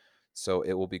market. So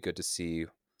it will be good to see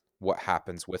what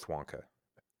happens with Wonka.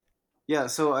 Yeah,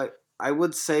 so I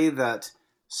would say that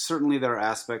certainly there are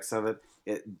aspects of it.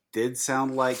 It did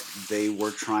sound like they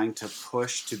were trying to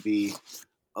push to be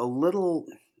a little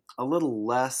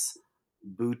less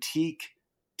boutique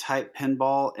type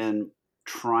pinball and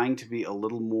trying to be a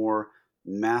little more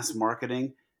mass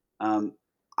marketing.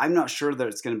 I'm not sure that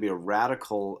it's going to be a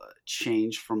radical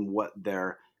change from what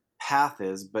their path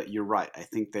is, but you're right. I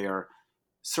think they are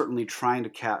certainly trying to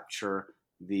capture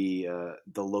the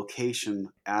location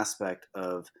aspect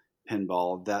of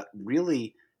pinball that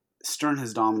really Stern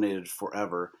has dominated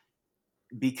forever.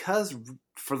 Because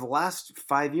for the last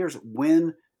 5 years,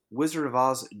 when Wizard of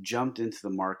Oz jumped into the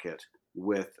market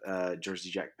with Jersey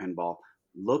Jack Pinball,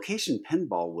 location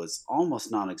pinball was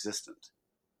almost non-existent.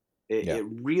 It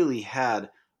really had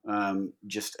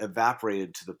just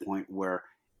evaporated to the point where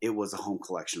it was a home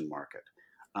collection market.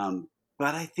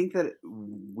 But I think that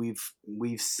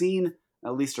we've seen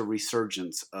at least a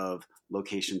resurgence of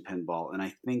location pinball, and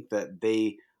I think that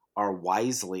they are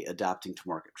wisely adapting to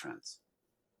market trends.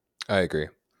 I agree.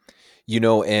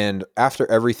 And after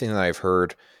everything that I've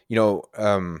heard,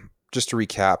 just to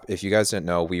recap, if you guys didn't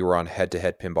know, we were on Head to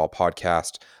Head Pinball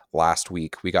podcast last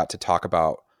week. We got to talk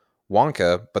about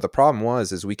Wonka, but the problem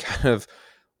is we kind of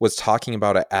was talking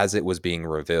about it as it was being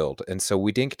revealed. And so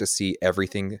we didn't get to see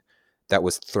everything that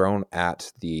was thrown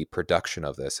at the production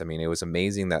of this. I mean, it was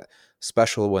amazing that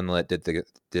Special Winlet did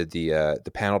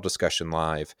the panel discussion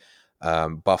live.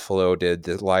 Buffalo did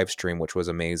the live stream, which was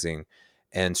amazing.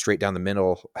 And Straight Down the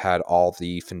Middle had all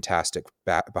the fantastic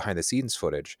behind the scenes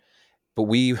footage. But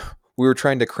we were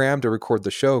trying to cram to record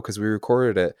the show because we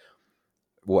recorded it,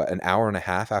 an hour and a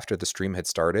half after the stream had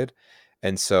started.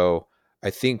 And so I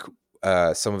think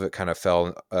some of it kind of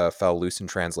fell loose in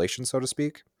translation, so to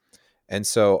speak. And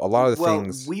so a lot of the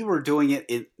things... we were doing it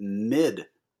in mid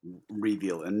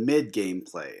reveal and mid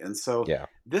gameplay. And so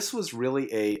this was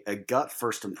really a gut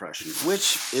first impression,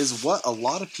 which is what a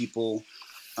lot of people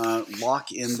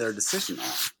lock in their decision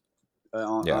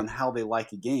on how they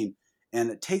like a game. And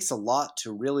it takes a lot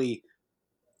to really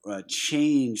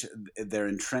change their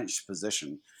entrenched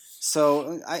position.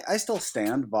 So I still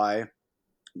stand by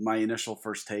my initial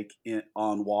first take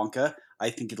on Wonka. I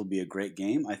think it'll be a great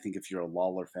game. I think if you're a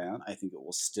Lawler fan, I think it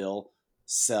will still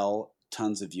sell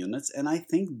tons of units. And I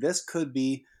think this could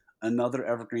be another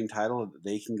evergreen title that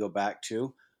they can go back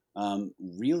to.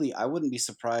 Really, I wouldn't be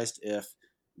surprised if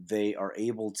they are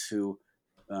able to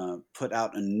put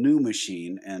out a new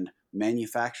machine and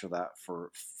manufacture that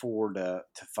for 4 to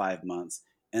 5 months.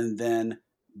 And then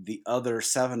the other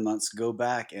 7 months go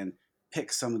back and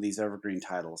pick some of these evergreen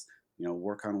titles,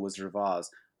 work on Wizard of Oz,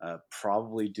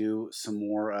 probably do some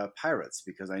more Pirates,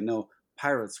 because I know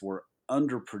Pirates were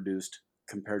underproduced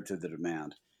compared to the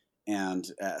demand. And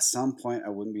at some point, I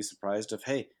wouldn't be surprised if,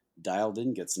 hey, Dialed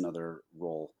In gets another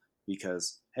role,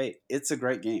 because, hey, it's a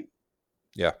great game.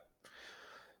 Yeah.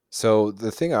 So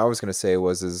the thing I was going to say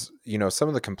is some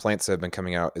of the complaints that have been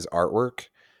coming out is artwork,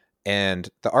 and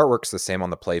the artwork's the same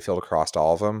on the playfield across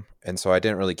all of them. And so I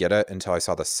didn't really get it until I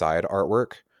saw the side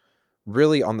artwork.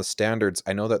 Really, on the standards,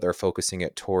 I know that they're focusing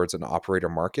it towards an operator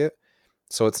market.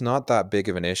 So it's not that big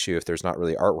of an issue if there's not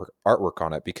really artwork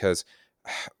on it, because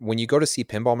when you go to see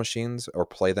pinball machines or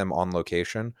play them on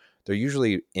location, they're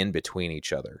usually in between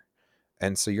each other.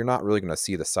 And so you're not really going to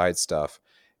see the side stuff.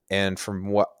 And from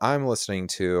what I'm listening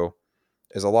to,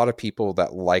 is a lot of people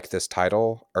that like this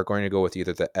title are going to go with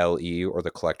either the LE or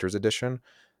the collector's edition.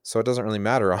 So it doesn't really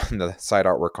matter on the side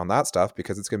artwork on that stuff,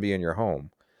 because it's going to be in your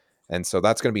home. And so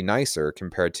that's going to be nicer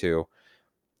compared to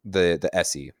the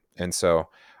SE. And so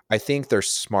I think they're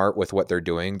smart with what they're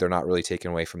doing. They're not really taking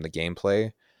away from the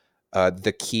gameplay.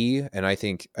 The key, and I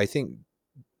think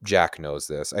Jack knows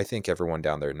this. I think everyone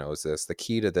down there knows this. The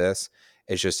key to this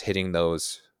is just hitting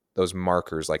those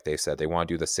markers, like they said. They want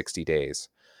to do the 60 days,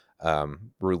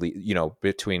 really,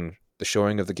 between the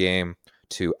showing of the game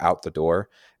to out the door.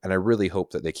 And I really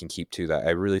hope that they can keep to that.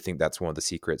 I really think that's one of the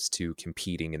secrets to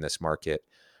competing in this market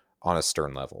on a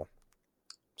Stern level.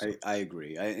 So. I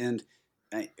agree.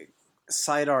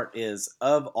 Side art is,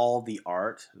 of all the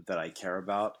art that I care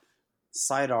about,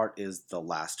 side art is the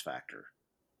last factor.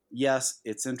 Yes,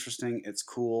 it's interesting, it's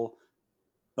cool,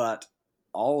 but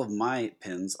all of my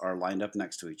pins are lined up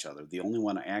next to each other. The only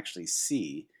one I actually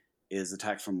see is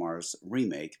Attack from Mars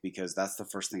Remake, because that's the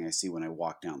first thing I see when I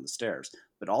walk down the stairs.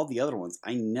 But all the other ones,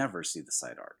 I never see the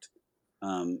side art.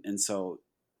 And so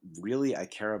really I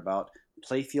care about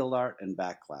playfield art and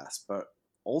back glass. But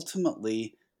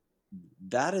ultimately,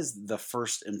 that is the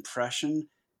first impression.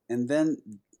 And then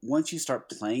once you start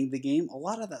playing the game, a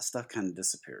lot of that stuff kind of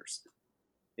disappears.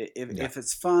 If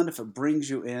it's fun, if it brings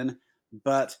you in,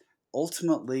 but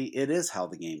ultimately it is how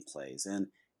the game plays. And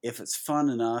if it's fun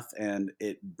enough and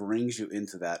it brings you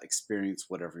into that experience,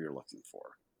 whatever you're looking for.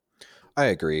 I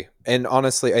agree. And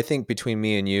honestly, I think between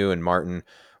me and you and Martin,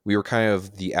 we were kind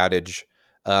of the adage,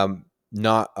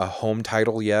 not a home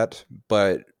title yet,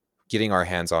 but getting our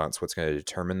hands on it's what's going to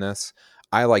determine this.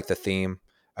 I like the theme.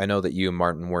 I know that you and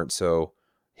Martin weren't so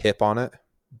hip on it,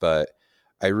 but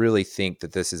I really think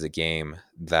that this is a game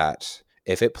that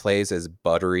if it plays as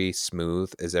buttery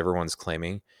smooth as everyone's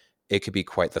claiming, it could be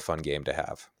quite the fun game to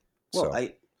have. Well, So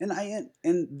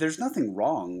and there's nothing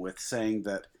wrong with saying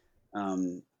that,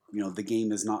 the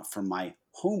game is not for my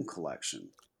home collection,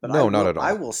 but no, not at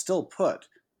I all. will still put,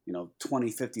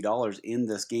 $20-$50 in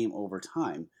this game over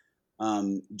time,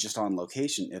 just on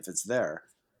location if it's there,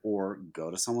 or go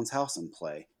to someone's house and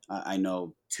play. I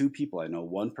know two people. I know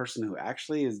one person who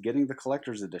actually is getting the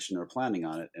collector's edition or planning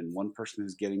on it, and one person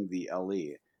who's getting the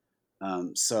LE.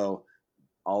 So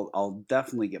I'll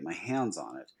definitely get my hands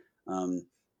on it.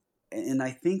 And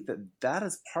I think that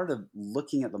is part of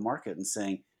looking at the market and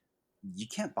saying you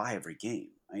can't buy every game.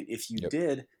 I mean, if you Yep.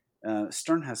 did,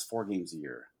 Stern has 4 games a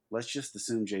year. Let's just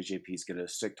assume JJP is going to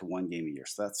stick to 1 game a year,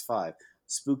 so that's 5.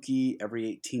 Spooky every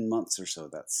 18 months or so,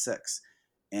 that's 6.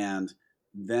 And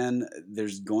then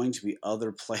there's going to be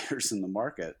other players in the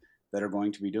market that are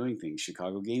going to be doing things.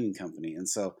 Chicago Gaming Company, and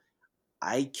so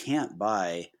I can't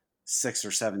buy 6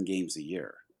 or 7 games a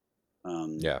year.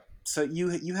 Yeah. So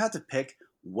you have to pick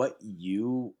what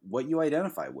you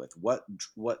identify with, what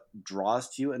draws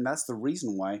to you, and that's the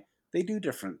reason why they do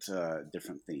different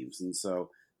themes. And so,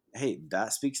 hey,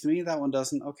 that speaks to me. That one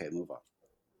doesn't. Okay, move on.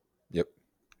 Yep.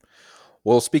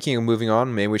 Well, speaking of moving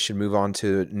on, maybe we should move on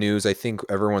to news. I think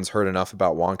everyone's heard enough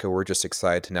about Wonka. We're just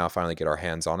excited to now finally get our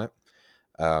hands on it.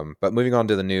 But moving on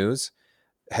to the news,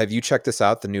 have you checked this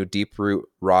out? The new Deeproot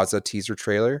Raza teaser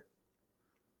trailer.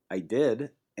 I did,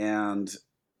 and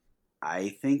I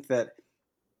think that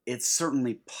it's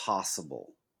certainly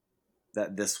possible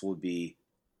that this will be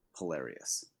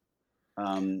hilarious.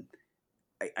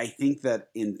 I think that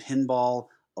in pinball,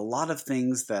 a lot of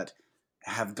things that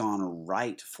have gone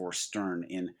right for Stern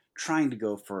in trying to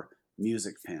go for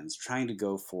music fans, trying to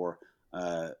go for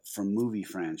movie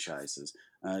franchises,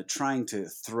 trying to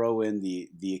throw in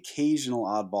the occasional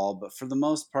oddball, but for the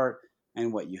most part,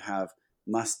 and what you have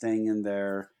Mustang in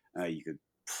there, you could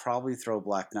probably throw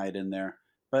Black Knight in there,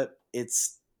 but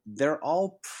they're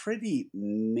all pretty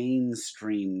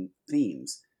mainstream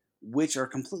themes, which are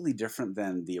completely different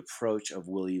than the approach of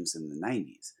Williams in the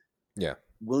 90s. Yeah.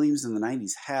 Williams in the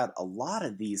 90s had a lot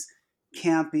of these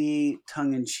campy,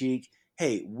 tongue-in-cheek,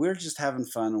 hey, we're just having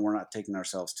fun and we're not taking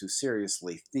ourselves too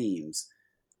seriously themes.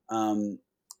 And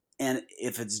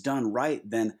if it's done right,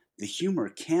 then the humor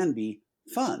can be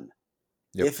fun.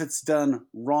 Yep. If it's done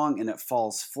wrong and it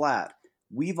falls flat,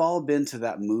 we've all been to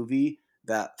that movie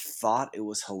that thought it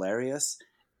was hilarious,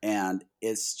 and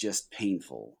it's just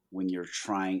painful when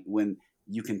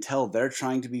you can tell they're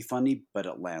trying to be funny, but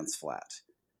it lands flat.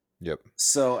 Yep.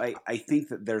 So I think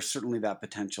that there's certainly that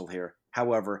potential here.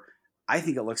 However, I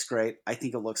think it looks great. I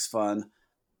think it looks fun.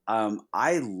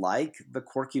 I like the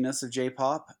quirkiness of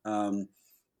J-pop. And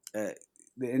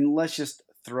let's just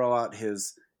throw out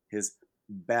his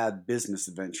bad business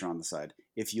adventure on the side.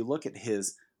 If you look at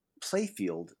his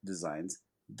playfield designs,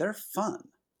 they're fun.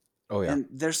 Oh, yeah. And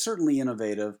they're certainly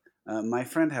innovative. My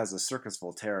friend has a Circus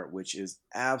Voltaire, which is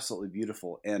absolutely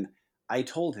beautiful. And I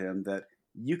told him that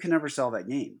you can never sell that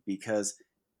game because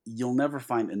you'll never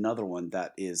find another one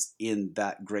that is in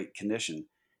that great condition.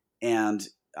 And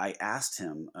I asked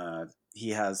him,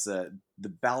 he has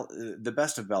the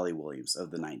best of Bally Williams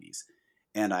of the 90s.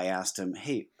 And I asked him,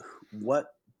 hey, what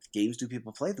games do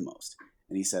people play the most?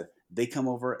 And he said, they come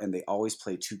over and they always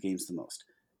play 2 games the most.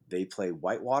 They play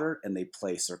Whitewater and they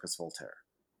play Circus Voltaire.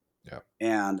 Yeah.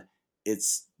 And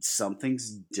it's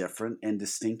something's different and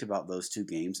distinct about those 2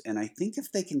 games. And I think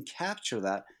if they can capture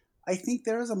that, I think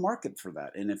there is a market for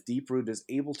that. And if Deeproot is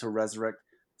able to resurrect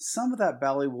some of that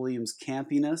Bally Williams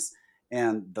campiness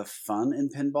and the fun in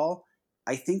pinball,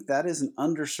 I think that is an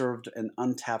underserved and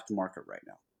untapped market right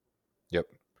now. Yep.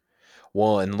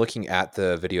 Well, and looking at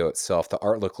the video itself, the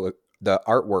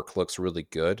artwork looks really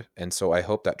good, and so I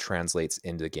hope that translates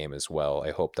into the game as well.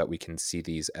 I hope that we can see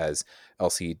these as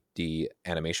LCD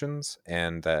animations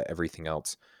and that everything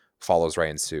else follows right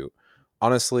in suit.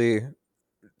 Honestly,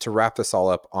 to wrap this all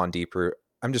up on Deeproot,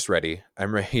 I'm just ready.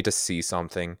 I'm ready to see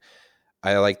something.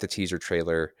 I like the teaser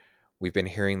trailer. We've been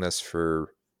hearing this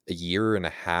for a year and a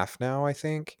half now, I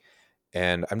think,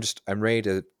 and I'm ready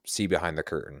to see behind the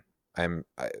curtain.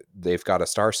 They've got a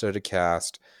star-studded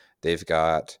cast. They've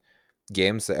got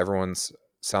games that everyone's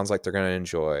sounds like they're going to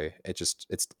enjoy.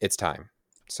 It's time.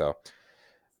 So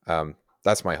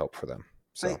that's my hope for them.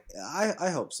 So I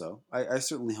hope so. I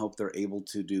certainly hope they're able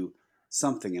to do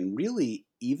something. And really,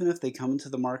 even if they come into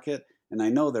the market, and I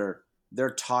know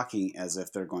they're talking as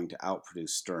if they're going to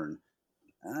outproduce Stern.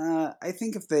 I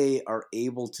think if they are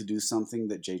able to do something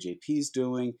that JJP is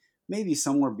doing, maybe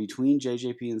somewhere between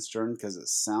JJP and Stern, because it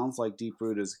sounds like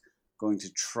Deeproot is going to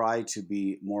try to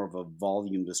be more of a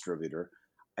volume distributor.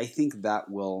 I think that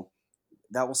will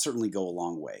certainly go a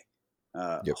long way.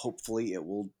 Yep. Hopefully, it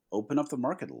will open up the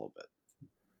market a little bit.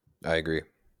 I agree.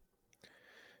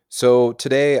 So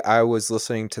today I was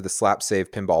listening to the Slap Save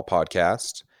Pinball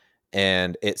podcast,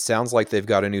 and it sounds like they've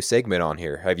got a new segment on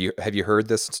here. Have you heard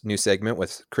this new segment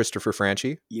with Christopher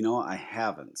Franchi? I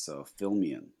haven't, so fill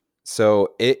me in.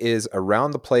 So it is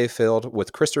Around the Playfield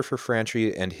with Christopher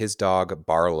Franchi and his dog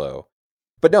Barlow.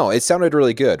 But no, it sounded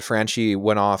really good. Franchi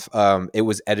went off. It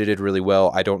was edited really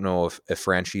well. I don't know if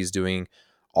Franchi's doing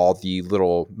all the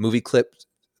little movie clips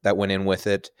that went in with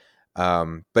it,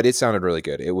 but it sounded really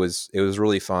good. It was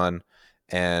really fun,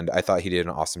 and I thought he did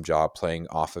an awesome job playing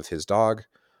off of his dog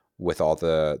with all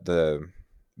the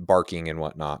barking and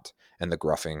whatnot and the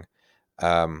gruffing.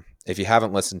 If you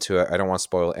haven't listened to it, I don't want to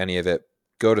spoil any of it.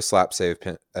 Go to Slap Save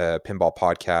Pinball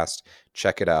Podcast,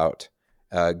 check it out.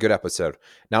 Good episode.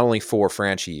 Not only for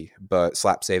Franchi, but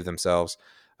Slap Save themselves.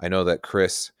 I know that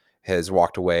Chris has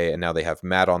walked away, and now they have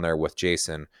Matt on there with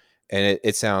Jason, and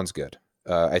it sounds good.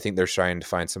 I think they're trying to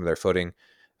find some of their footing.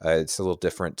 It's a little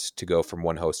different to go from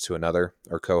one host to another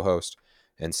or co-host,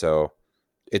 and so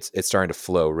it's starting to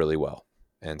flow really well.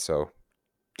 And so,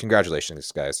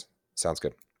 congratulations, guys. Sounds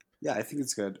good. Yeah, I think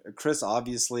it's good. Chris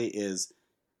obviously is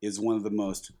one of the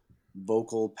most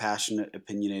vocal, passionate,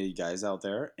 opinionated guys out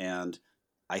there, and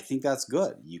I think that's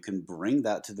good. You can bring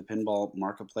that to the pinball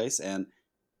marketplace, and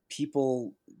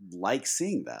people like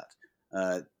seeing that.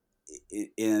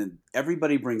 And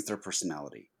everybody brings their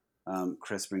personality.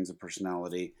 Chris brings a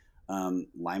personality.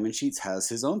 Lyman Sheets has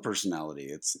his own personality.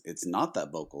 It's not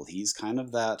that vocal. He's kind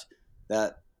of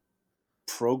that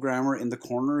programmer in the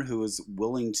corner who is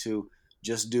willing to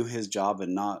just do his job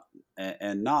and not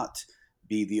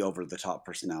be the over the top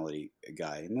personality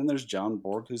guy. And then there's John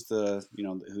Borg, who's the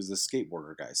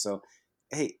skateboarder guy. So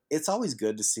hey, it's always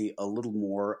good to see a little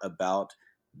more about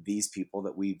these people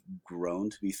that we've grown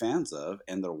to be fans of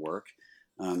and their work.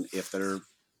 If they're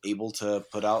able to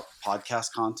put out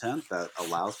podcast content that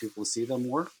allows people to see them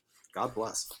work, God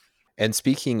bless. And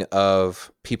speaking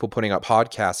of people putting up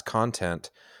podcast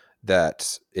content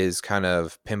that is kind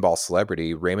of pinball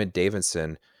celebrity, Raymond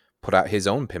Davidson put out his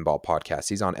own pinball podcast.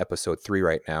 He's on episode 3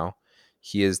 right now.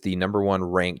 He is the number 1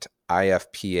 ranked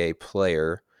IFPA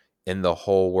player in the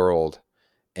whole world.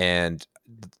 And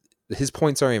his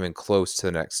points aren't even close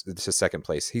to second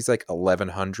place. He's like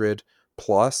 1,100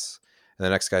 plus, and the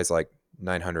next guy's like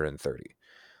 930.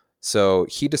 So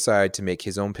he decided to make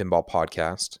his own pinball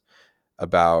podcast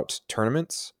about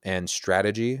tournaments and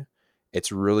strategy.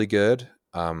 It's really good.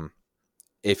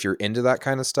 If you're into that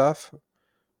kind of stuff,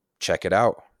 check it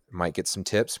out. Might get some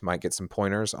tips, might get some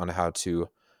pointers on how to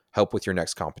help with your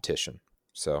next competition.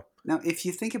 So now, if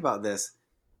you think about this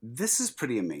is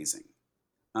pretty amazing.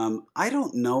 I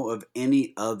don't know of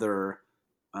any other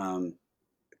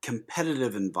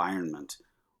competitive environment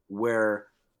where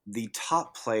the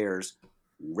top players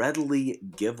readily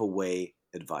give away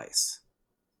advice.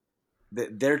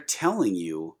 They're telling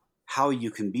you how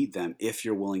you can beat them if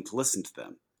you're willing to listen to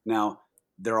them. Now,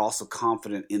 they're also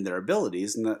confident in their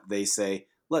abilities, and that they say,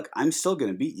 look, I'm still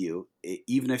going to beat you,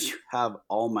 even if you have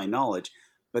all my knowledge.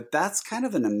 But that's kind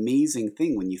of an amazing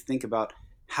thing when you think about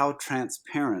how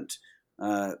transparent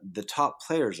the top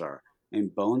players are.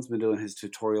 And Bone's been doing his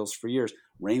tutorials for years.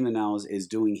 Raymond now is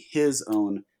doing his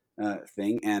own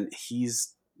thing, and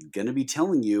he's going to be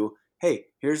telling you, hey,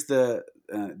 here's the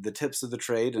tips of the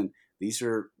trade, and this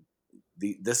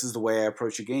is the way I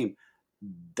approach a game.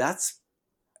 That's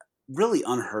really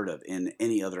unheard of in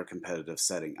any other competitive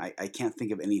setting. I can't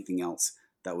think of anything else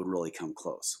that would really come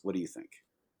close. What do you think?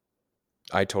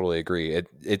 I totally agree.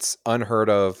 It's unheard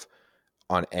of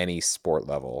on any sport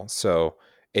level. So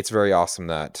it's very awesome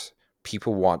that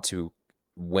people want to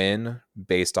win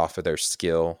based off of their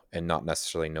skill and not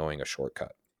necessarily knowing a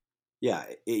shortcut.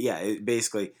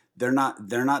 Basically, they're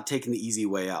not taking the easy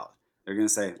way out. They're going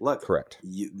to say, look, correct.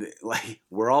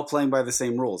 We're all playing by the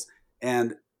same rules.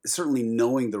 And certainly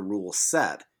knowing the rule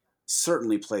set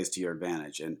certainly plays to your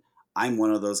advantage. And I'm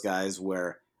one of those guys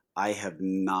where I have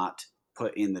not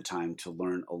put in the time to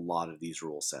learn a lot of these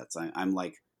rule sets. I'm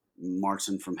like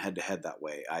Martin from Head to Head that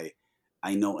way.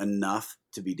 I know enough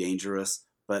to be dangerous,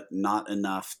 but not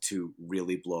enough to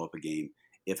really blow up a game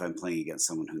if I'm playing against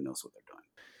someone who knows what they're doing.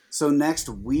 So next,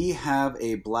 we have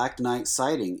a Black Knight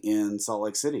sighting in Salt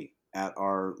Lake City at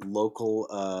our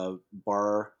local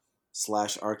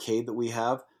bar/arcade that we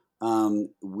have.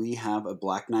 We have a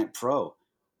Black Knight Pro.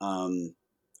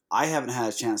 I haven't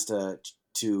had a chance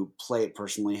to play it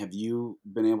personally. Have you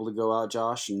been able to go out,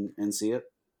 Josh, and see it?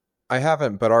 I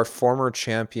haven't, but our former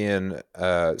champion,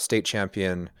 state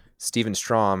champion, Steven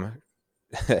Strom,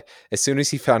 as soon as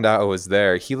he found out I was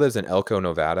there, he lives in Elko,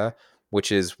 Nevada,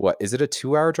 which is what is it a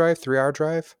 2-hour drive, 3-hour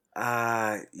drive?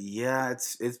 Yeah,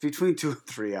 it's between 2 and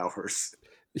 3 hours.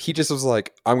 He just was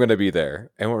like, I'm gonna be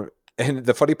there, and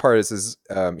the funny part is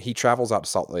he travels out to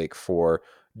Salt Lake for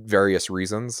various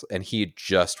reasons, and he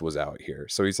just was out here,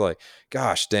 so he's like,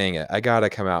 gosh dang it, I gotta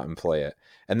come out and play it.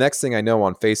 And next thing I know,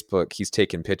 on Facebook, he's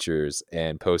taking pictures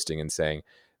and posting and saying,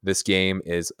 this game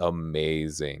is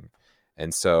amazing.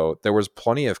 And so there was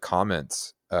plenty of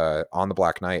comments on the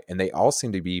Black Knight, and they all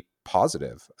seem to be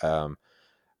positive.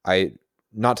 I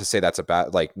not to say that's a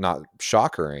bad, like, not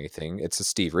shocker or anything. It's a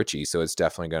Steve Ritchie, so it's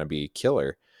definitely going to be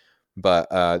killer. But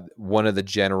one of the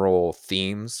general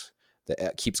themes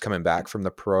that keeps coming back from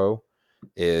the pro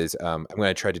is I'm going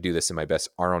to try to do this in my best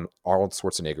Arnold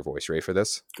Schwarzenegger voice. Ready for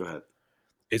this? Go ahead.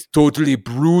 It's totally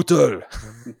brutal.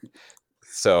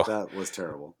 So That was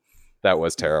terrible. That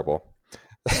was terrible.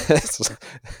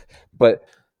 But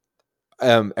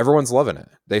everyone's loving it.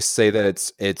 They say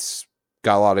that it's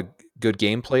got a lot of good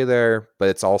gameplay there, but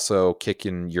it's also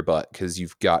kicking your butt because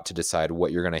you've got to decide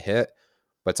what you're going to hit,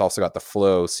 but it's also got the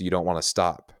flow, so you don't want to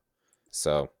stop.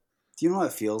 So, do you know what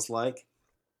it feels like?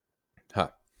 Huh?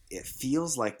 It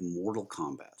feels like Mortal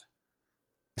Kombat.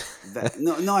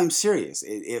 No, I'm serious.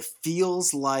 It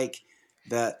feels like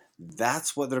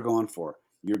that's what they're going for.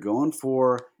 You're going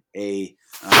for a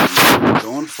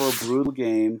brutal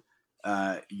game.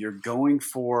 You're going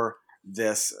for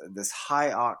this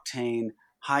high octane,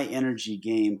 high energy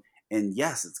game, and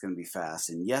yes, it's going to be fast,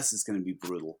 and yes, it's going to be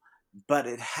brutal, but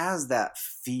it has that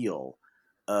feel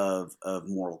of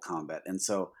Mortal Kombat, and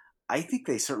so I think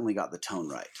they certainly got the tone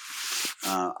right.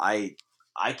 I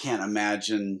can't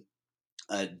imagine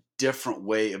a different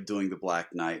way of doing the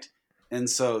Black Knight, and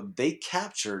so they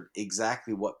captured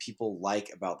exactly what people like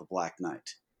about the Black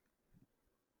Knight.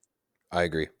 I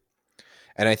agree.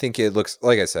 And I think it looks,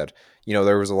 like I said,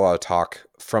 there was a lot of talk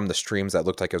from the streams that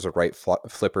looked like it was a right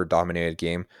flipper dominated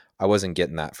game. I wasn't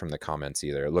getting that from the comments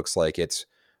either. It looks like it's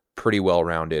pretty well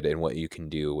rounded in what you can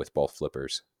do with both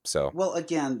flippers. So, well,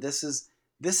 again, this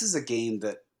is a game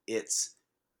that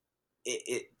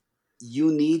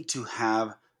you need to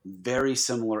have very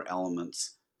similar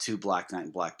elements to Black Knight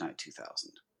and Black Knight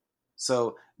 2000.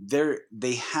 So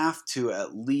they have to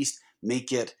at least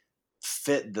make it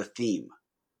fit the theme.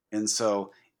 And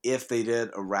so if they did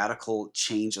a radical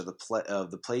change of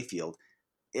the play field,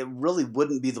 it really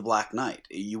wouldn't be the Black Knight.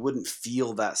 You wouldn't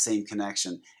feel that same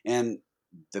connection. And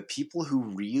the people who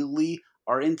really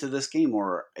are into this game or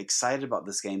are excited about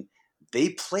this game, they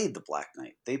played the Black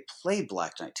Knight. They played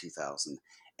Black Knight 2000.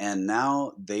 And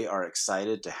now they are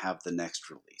excited to have the next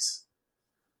release.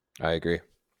 I agree.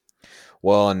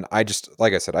 Well, and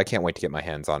like I said, I can't wait to get my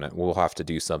hands on it. We'll have to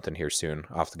do something here soon.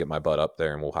 I'll have to get my butt up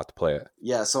there and we'll have to play it.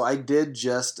 Yeah, so I did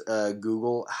just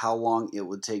Google how long it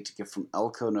would take to get from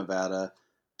Elko, Nevada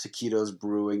to Quito's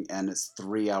Brewing, and it's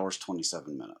 3 hours,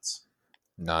 27 minutes.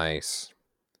 Nice.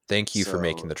 Thank you for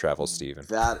making the travel, Steven.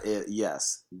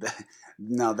 Yes.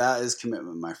 Now that is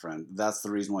commitment, my friend. That's the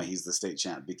reason why he's the state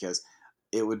champ, because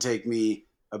it would take me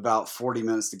about 40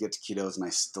 minutes to get to Quito's, and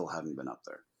I still haven't been up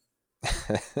there.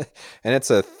 And it's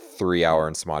a 3-hour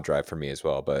and small drive for me as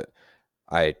well, but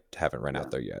I haven't run out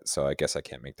there yet, so I guess I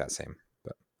can't make that same.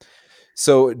 But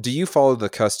so, do you follow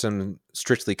the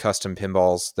strictly custom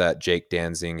pinballs that Jake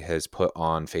Danzing has put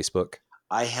on Facebook?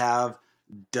 I have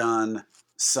done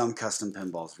some custom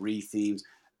pinballs, re-themes.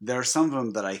 There are some of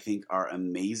them that I think are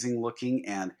amazing looking,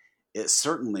 and it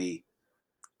certainly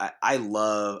I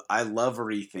love a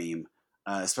re-theme,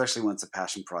 especially when it's a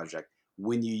passion project.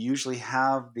 When you usually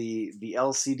have the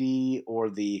LCD or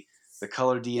the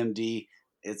color DMD,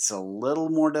 it's a little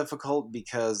more difficult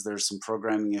because there's some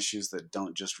programming issues that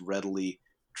don't just readily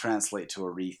translate to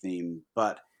a re-theme.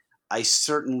 But I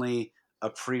certainly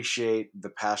appreciate the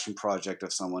passion project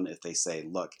of someone if they say,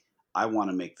 look, I want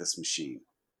to make this machine.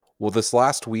 Well, this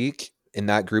last week in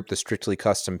that group, the Strictly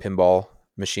Custom Pinball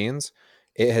Machines,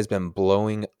 it has been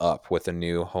blowing up with a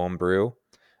new homebrew.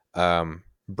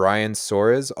 Brian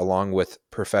Soares, along with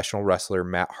professional wrestler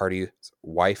Matt Hardy's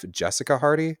wife, Jessica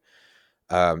Hardy,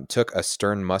 took a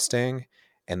Stern Mustang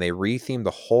and they rethemed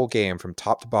the whole game from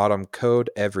top to bottom, code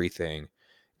everything,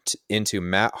 into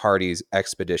Matt Hardy's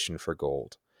Expedition for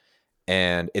Gold.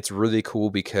 And it's really cool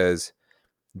because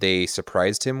they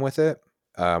surprised him with it.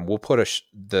 We'll put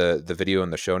the video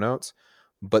in the show notes.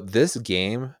 But this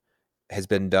game has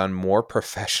been done more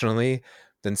professionally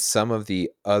than some of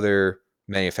the other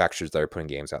manufacturers that are putting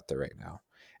games out there right now.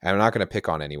 And I'm not going to pick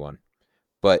on anyone,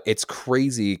 but it's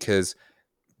crazy because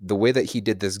the way that he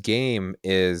did this game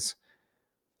is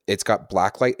it's got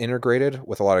blacklight integrated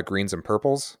with a lot of greens and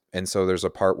purples. And so there's a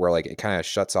part where like it kind of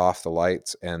shuts off the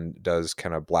lights and does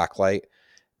kind of black light.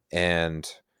 And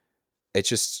it's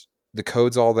just, the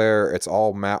code's all there. It's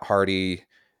all Matt Hardy.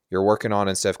 You're working on,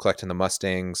 instead of collecting the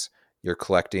Mustangs, you're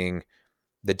collecting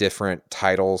the different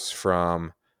titles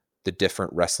from the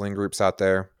different wrestling groups out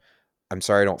there. I'm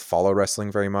sorry, I don't follow wrestling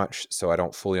very much, so I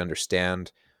don't fully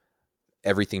understand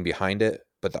everything behind it,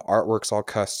 but the artwork's all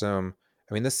custom.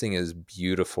 I mean, this thing is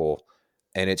beautiful,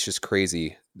 and it's just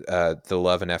crazy, the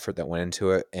love and effort that went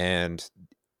into it. And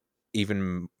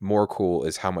even more cool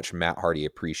is how much Matt Hardy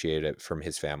appreciated it from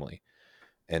his family.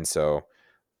 And so a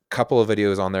couple of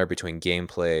videos on there between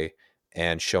gameplay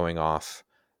and showing off,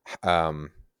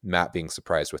 Matt being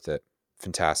surprised with it.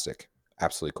 Fantastic.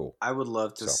 Absolutely cool. I would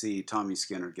love to see Tommy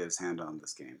Skinner get his hand on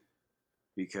this game,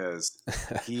 because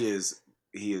he is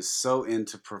so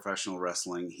into professional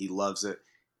wrestling. He loves it.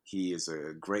 He is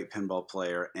a great pinball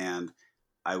player, and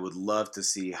I would love to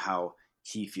see how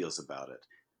he feels about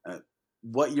it.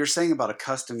 What you're saying about a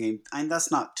custom game,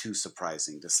 that's not too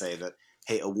surprising to say that,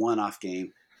 hey, a one-off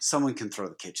game, someone can throw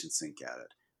the kitchen sink at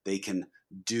it. They can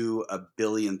do a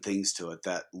billion things to it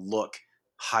that look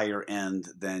higher end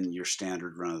than your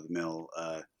standard run-of-the-mill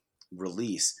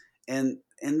release. And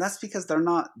that's because they're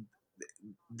not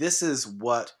 – this is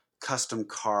what custom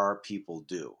car people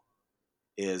do,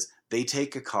 is they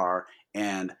take a car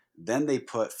and then they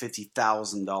put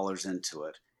 $50,000 into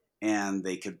it, and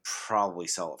they could probably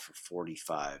sell it for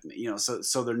 $45,000.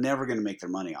 So they're never going to make their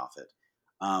money off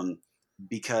it,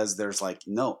 because there's like,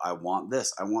 no, I want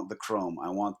this, I want the chrome, I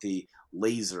want the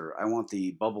laser, I want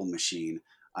the bubble machine,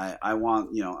 I want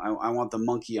I want the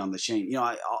monkey on the chain,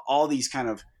 all these kind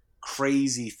of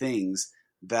crazy things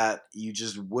that you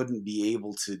just wouldn't be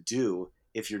able to do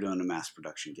if you're doing a mass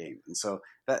production game. And so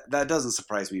that doesn't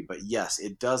surprise me, but yes,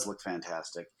 it does look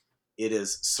fantastic. It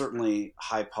is certainly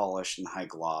high polish and high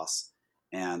gloss.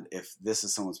 And if this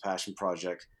is someone's passion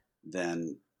project,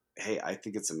 then hey, I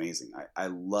think it's amazing. I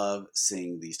love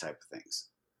seeing these type of things.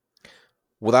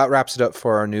 Well, that wraps it up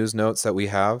for our news notes that we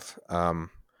have.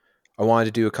 I wanted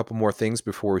to do a couple more things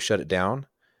before we shut it down.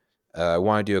 I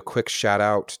want to do a quick shout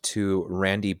out to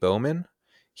Randy Bowman.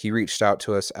 He reached out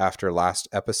to us after last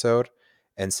episode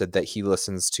and said that he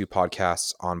listens to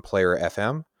podcasts on Player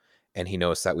FM, and he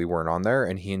noticed that we weren't on there,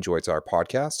 and he enjoys our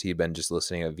podcast. He'd been just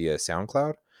listening it via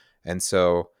SoundCloud, and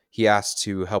so he asked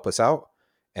to help us out,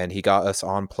 and he got us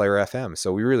on Player FM.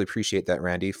 So we really appreciate that,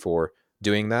 Randy, for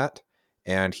doing that.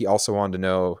 And he also wanted to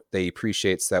know that he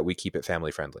appreciates that we keep it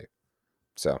family friendly.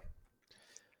 So,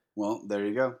 well, there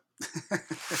you go.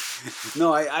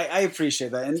 No, I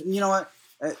appreciate that. And you know what?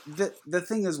 The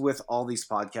thing is with all these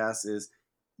podcasts is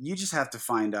you just have to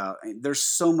find out. There's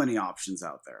so many options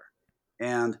out there.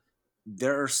 And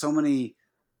there are so many,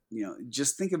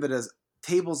 just think of it as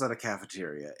tables at a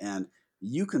cafeteria. And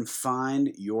you can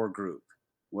find your group,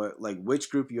 which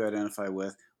group you identify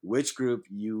with, which group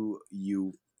you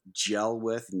gel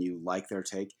with and you like their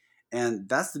take. And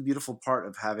that's the beautiful part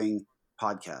of having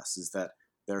podcasts, is that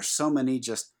there are so many,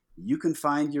 just you can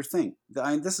find your thing.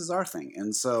 This is our thing.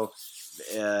 And so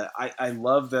I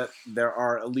love that there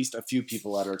are at least a few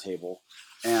people at our table,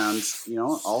 and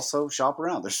also shop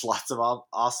around. There's lots of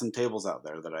awesome tables out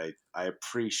there that I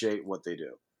appreciate what they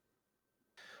do.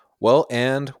 Well,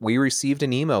 and we received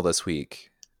an email this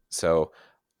week. So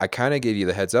I kind of gave you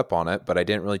the heads up on it, but I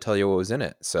didn't really tell you what was in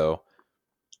it. So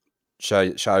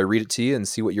shall I read it to you and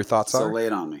see what your thoughts are? So lay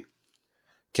it on me.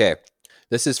 Okay.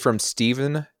 This is from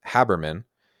Stephen Haberman.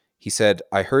 He said,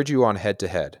 I heard you on Head to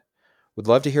Head. Would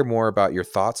love to hear more about your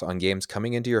thoughts on games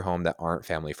coming into your home that aren't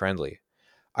family friendly.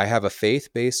 I have a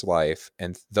faith-based life,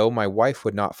 and though my wife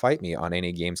would not fight me on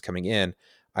any games coming in,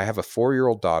 I have a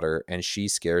 4-year-old daughter, and she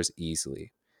scares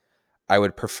easily. I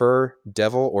would prefer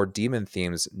devil or demon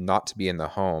themes not to be in the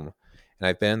home, and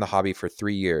I've been in the hobby for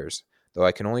 3 years. Though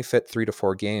I can only fit 3 to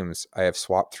 4 games, I have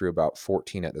swapped through about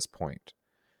 14 at this point.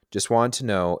 Just wanted to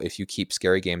know if you keep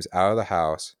scary games out of the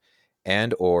house,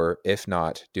 and or if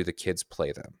not, do the kids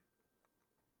play them?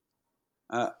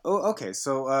 Okay.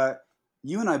 So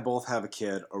you and I both have a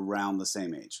kid around the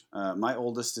same age. My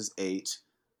oldest is 8.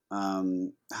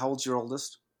 How old's your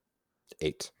oldest?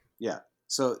 8. Yeah.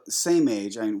 So same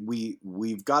age. I mean,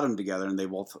 we've got them together, and they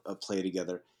both play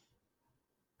together.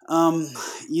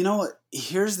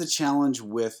 Here's the challenge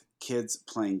with kids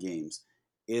playing games,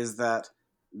 is that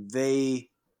they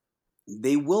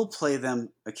will play them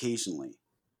occasionally.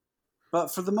 But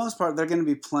for the most part, they're going to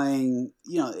be playing,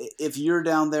 if you're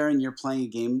down there and you're playing a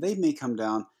game, they may come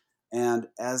down, and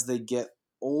as they get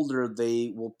older,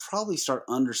 they will probably start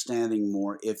understanding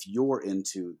more if you're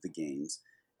into the games.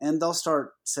 and they'll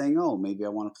start saying, oh, maybe I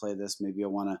want to play this, maybe I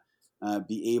want to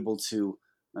be able to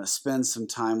spend some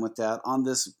time with that on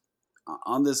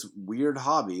this weird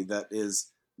hobby that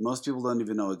is most people don't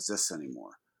even know exists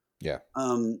anymore. Yeah.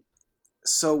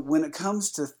 So when it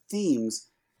comes to themes,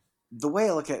 the way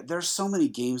I look at it, there's so many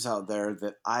games out there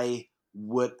that I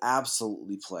would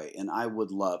absolutely play and I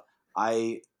would love.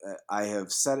 I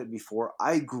have said it before.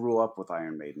 I grew up with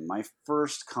Iron Maiden. My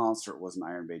first concert was an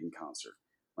Iron Maiden concert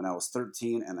when I was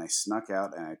 13, and I snuck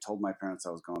out and I told my parents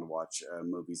I was going to watch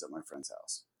movies at my friend's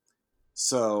house.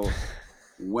 So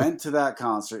went to that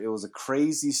concert. It was a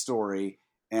crazy story,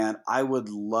 and I would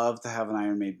love to have an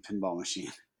Iron Maiden pinball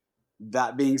machine.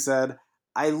 That being said,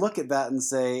 I look at that and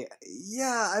say,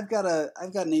 yeah, I've got an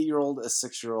 8-year-old, a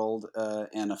 6-year-old,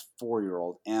 and a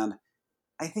 4-year-old, and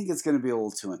I think it's going to be a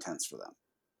little too intense for them.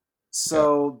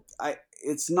 So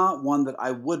it's not one that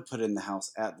I would put in the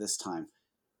house at this time.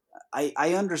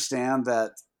 I understand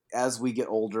that as we get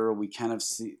older, we kind of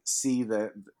see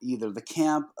either the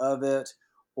camp of it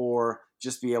or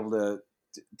just be able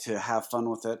to have fun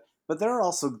with it. But there are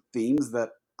also themes that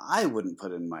I wouldn't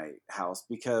put in my house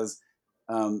because,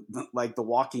 like The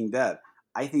Walking Dead.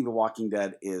 I think The Walking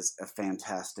Dead is a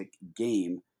fantastic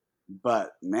game,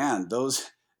 but man,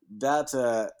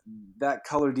 that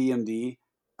color DMD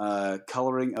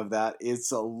coloring of that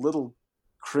is a little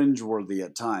cringeworthy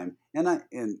at time, and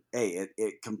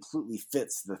it completely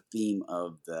fits the theme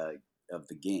of the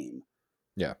game.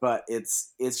 Yeah. But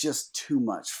it's just too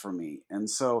much for me, and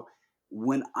so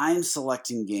when I'm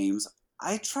selecting games,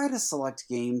 I try to select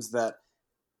games that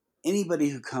anybody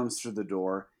who comes through the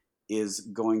door is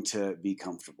going to be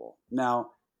comfortable.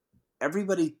 Now,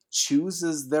 everybody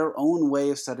chooses their own way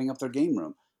of setting up their game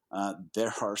room.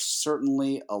 There are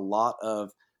certainly a lot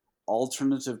of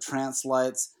alternative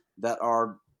translights that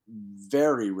are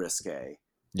very risque.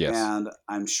 Yes. And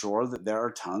I'm sure that there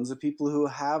are tons of people who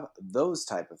have those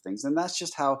type of things. And that's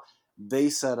just how they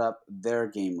set up their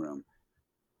game room.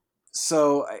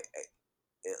 So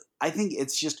I think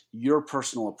it's just your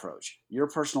personal approach. Your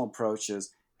personal approach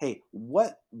is, hey,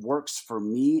 what works for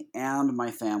me and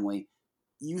my family?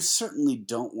 You certainly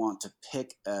don't want to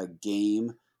pick a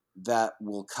game that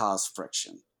will cause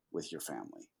friction with your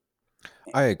family.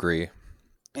 I agree.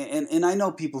 And I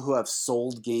know people who have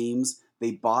sold games.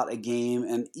 They bought a game,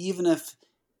 and even if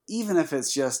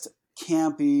it's just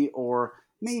campy or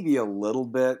maybe a little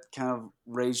bit kind of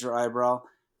raise your eyebrow,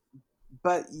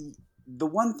 but the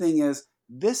one thing is,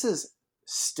 this is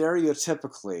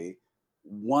stereotypically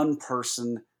one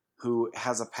person who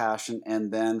has a passion,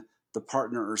 and then the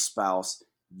partner or spouse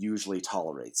usually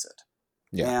tolerates it.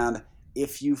 Yeah. And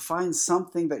if you find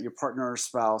something that your partner or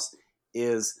spouse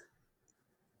is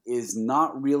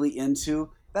not really into,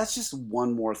 that's just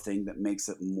one more thing that makes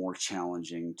it more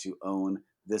challenging to own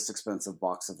this expensive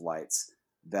box of lights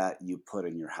that you put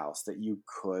in your house that you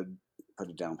could put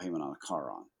a down payment on a car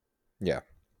on. Yeah.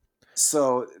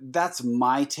 So that's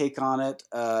my take on it.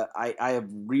 I have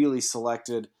really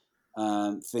selected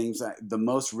things. The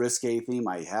most risque theme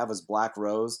I have is Black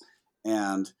Rose,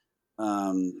 and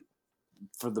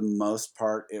for the most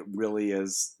part, it really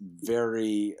is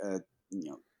very,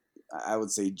 I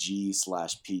would say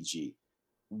G/PG.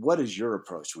 What is your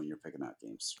approach when you're picking out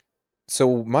games?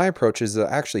 So my approach is to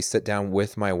actually sit down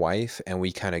with my wife and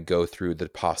we kind of go through the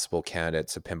possible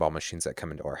candidates of pinball machines that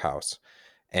come into our house.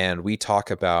 And we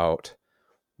talk about,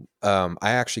 I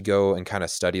actually go and kind of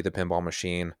study the pinball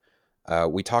machine.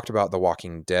 We talked about The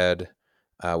Walking Dead,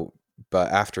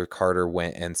 but after Carter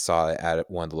went and saw it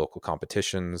at one of the local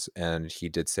competitions, and he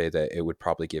did say that it would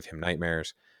probably give him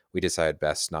nightmares, we decided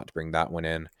best not to bring that one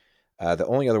in. The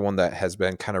only other one that has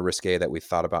been kind of risque that we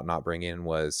thought about not bringing in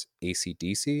was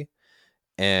AC/DC.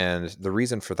 And the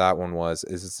reason for that one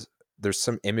is there's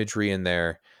some imagery in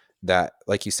there that,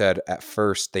 like you said, at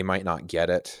first they might not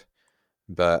get it,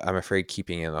 but I'm afraid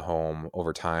keeping it in the home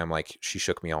over time, like she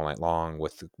shook me all night long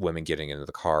with women getting into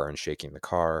the car and shaking the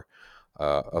car,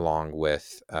 along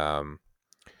with the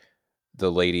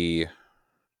lady.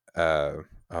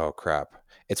 Oh crap!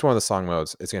 It's one of the song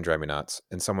modes. It's gonna drive me nuts,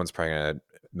 and someone's probably gonna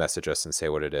message us and say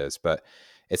what it is, but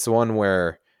it's the one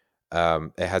where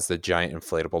it has the giant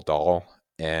inflatable doll,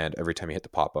 and every time you hit the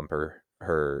pop bumper,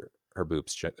 her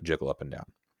boobs jiggle up and down.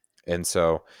 And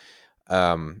so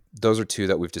those are two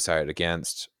that we've decided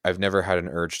against. I've never had an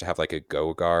urge to have like a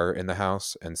Go-Gar in the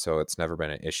house, and so it's never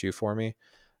been an issue for me.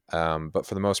 But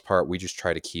for the most part, we just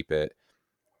try to keep it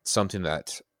something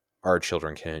that our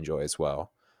children can enjoy as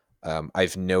well.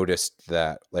 I've noticed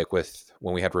that, like when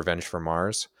we had Revenge for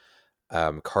Mars,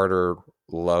 Carter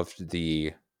loved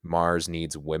the Mars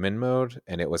Needs Women mode,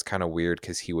 and it was kind of weird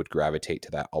because he would gravitate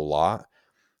to that a lot.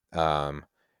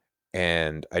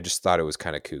 and I just thought it was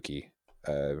kind of kooky.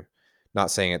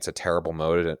 Not saying it's a terrible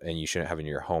mode and you shouldn't have it in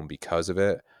your home because of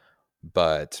it,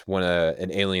 but when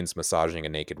an alien's massaging a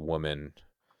naked woman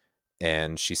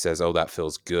and she says, "Oh, that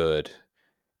feels good,"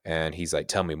 and he's like,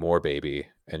 "Tell me more, baby,"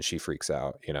 and she freaks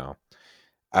out,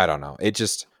 I don't know. It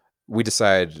just, we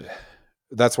decided,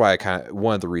 that's why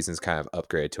one of the reasons kind of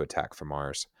upgraded to Attack from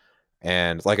Mars.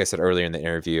 And like I said earlier in the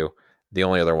interview, the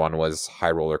only other one was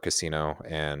High Roller Casino.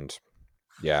 And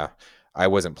yeah, I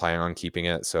wasn't planning on keeping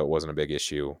it, so it wasn't a big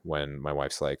issue when my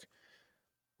wife's like,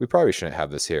 we probably shouldn't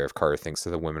have this here if Carter thinks that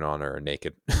the women on are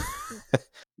naked.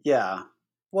 Yeah.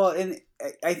 Well, and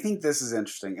I think this is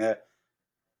interesting.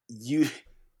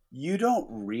 You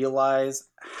don't realize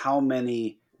how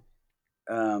many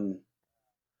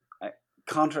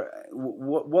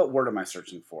what word am I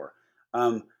searching for?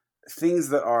 Things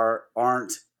that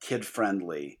aren't kid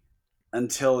friendly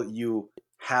until you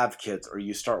have kids or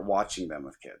you start watching them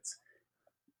with kids.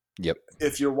 Yep.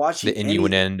 If you're watching the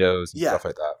innuendos and stuff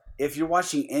like that. If you're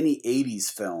watching any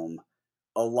 80s film,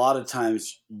 a lot of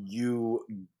times you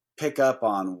pick up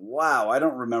on, wow, I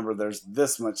don't remember there's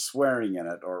this much swearing in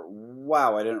it, or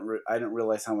wow, I didn't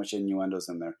realize how much innuendo's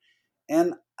in there.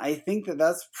 And I think that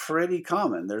that's pretty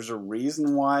common. There's a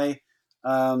reason why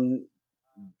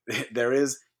there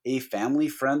is a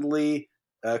family-friendly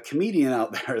comedian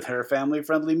out there. There are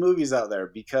family-friendly movies out there,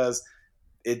 because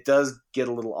it does get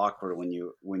a little awkward when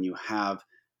you have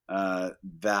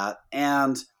that.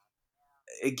 And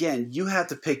again, you have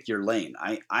to pick your lane.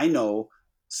 I know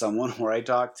someone where I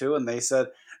talked to, and they said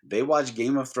they watch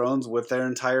Game of Thrones with their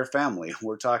entire family.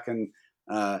 We're talking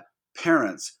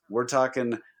parents. We're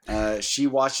talking she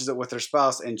watches it with her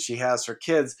spouse, and she has her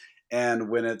kids. And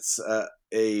when it's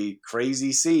a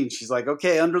crazy scene, she's like,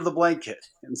 okay, under the blanket.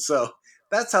 And so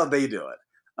that's how they do it.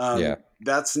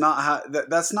 That's not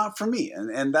that's not for me.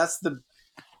 And that's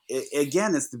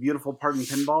again, it's the beautiful part in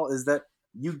pinball, is that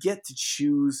you get to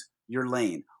choose your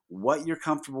lane, what you're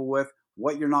comfortable with,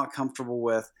 what you're not comfortable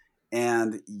with,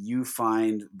 and you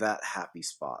find that happy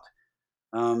spot.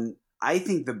 I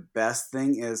think the best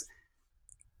thing is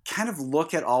kind of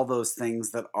look at all those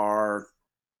things that are,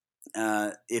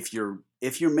 if you're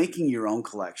making your own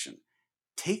collection,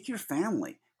 take your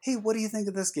family. Hey, what do you think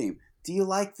of this game? Do you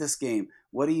like this game?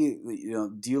 What do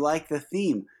you like the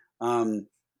theme?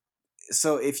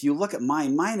 So if you look at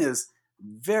mine is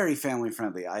very family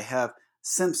friendly. I have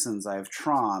Simpsons, I have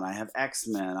Tron, I have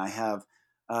X-Men, I have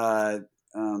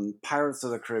Pirates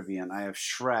of the Caribbean, I have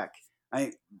Shrek.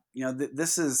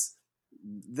 This is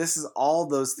all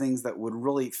those things that would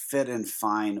really fit in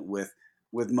fine with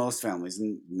most families.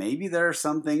 And maybe there are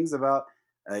some things about,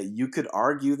 you could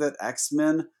argue that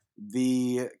X-Men,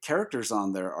 the characters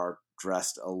on there are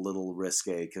dressed a little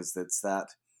risque, because it's that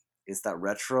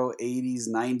retro 80s,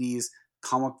 90s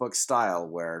comic book style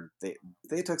where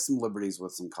they took some liberties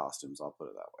with some costumes. I'll put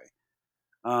it that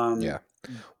way.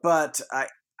 But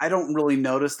I don't really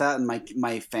notice that, and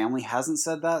my family hasn't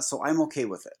said that, so I'm okay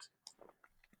with it.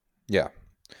 Yeah.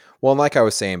 Well, and like I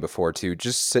was saying before too,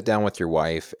 just sit down with your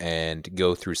wife and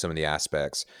go through some of the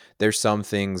aspects. There's some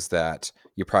things that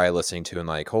you're probably listening to and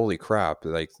like, holy crap,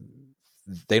 like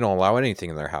they don't allow anything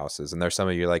in their houses. And there's some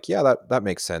of you like, yeah, that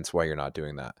makes sense why you're not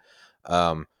doing that.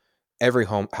 Every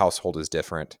household is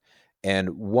different.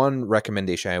 And one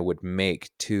recommendation I would make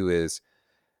too is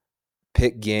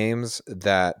pick games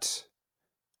that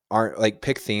aren't like,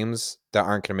 pick themes that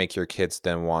aren't going to make your kids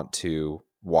then want to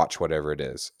watch whatever it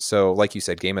is. So like you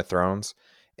said, Game of Thrones,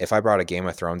 if I brought a Game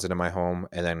of Thrones into my home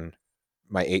and then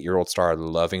my 8-year-old started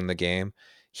loving the game,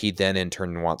 he then in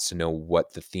turn wants to know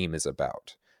what the theme is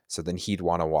about. So then he'd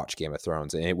want to watch Game of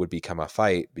Thrones, and it would become a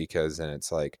fight, because then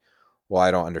it's like, well,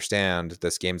 I don't understand,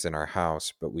 this game's in our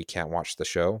house, but we can't watch the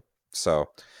show.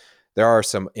 So there are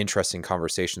some interesting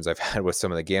conversations I've had with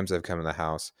some of the games that have come in the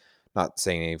house. Not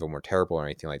saying any of them were terrible or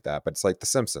anything like that, but it's like The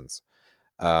Simpsons.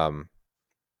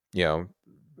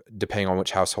 Depending on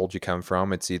which household you come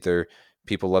from, it's either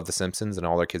people love The Simpsons and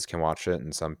all their kids can watch it,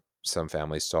 and some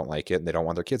families don't like it and they don't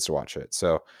want their kids to watch it.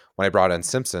 So when I brought in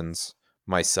Simpsons,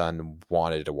 my son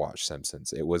wanted to watch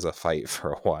Simpsons. It was a fight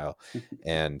for a while,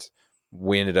 and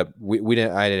we ended up I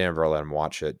didn't ever let him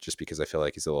watch it, just because I feel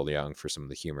like he's a little young for some of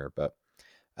the humor. But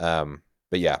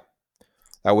yeah,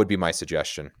 that would be my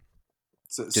suggestion.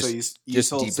 So you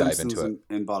sold deep Simpsons dive into it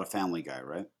and bought a Family Guy,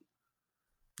 right?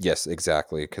 Yes,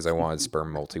 exactly, because I wanted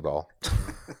sperm multi-ball.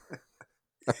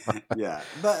 Yeah,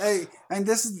 but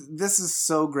this is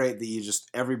so great that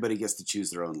everybody gets to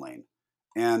choose their own lane.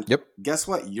 And guess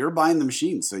what? You're buying the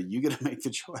machine, so you get to make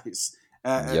the choice.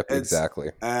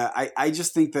 Exactly. I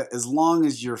just think that as long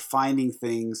as you're finding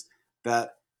things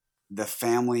that the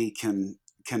family can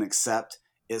can accept,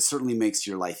 it certainly makes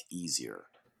your life easier.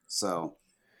 So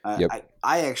Yep.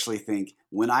 I actually think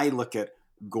when I look at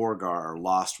Gorgar or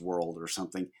Lost World or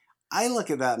something, I look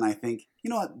at that and I think, you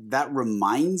know what, that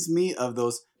reminds me of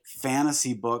those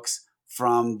fantasy books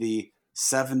from the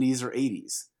 70s or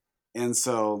 80s. And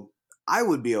so I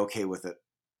would be okay with it.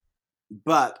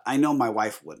 But I know my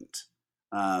wife wouldn't.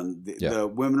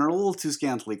 The women are a little too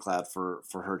scantily clad for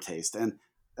her taste, and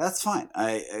that's fine.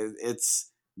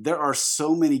 There are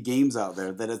so many games out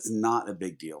there that it's not a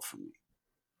big deal for me.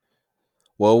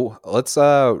 Well, let's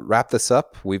wrap this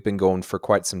up. We've been going for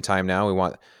quite some time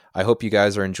now. I hope you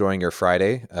guys are enjoying your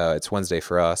Friday. It's Wednesday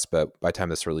for us, but by the time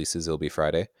this releases, it'll be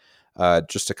Friday.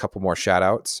 Just a couple more shout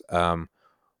outs.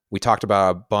 We talked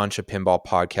about a bunch of pinball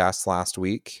podcasts last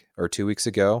week or 2 weeks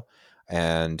ago,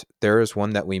 and there is one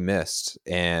that we missed,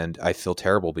 and I feel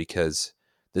terrible because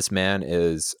this man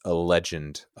is a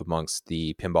legend amongst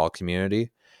the pinball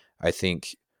community. I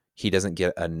think he doesn't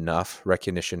get enough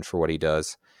recognition for what he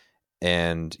does,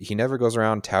 and he never goes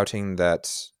around touting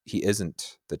that he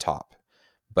isn't the top.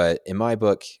 But in my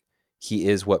book, he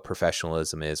is what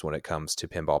professionalism is when it comes to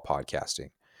pinball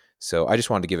podcasting. So I just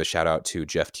wanted to give a shout out to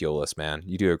Jeff Teolis, man.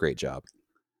 You do a great job.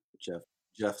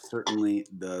 Jeff certainly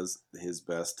does his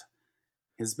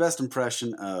best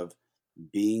impression of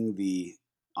being the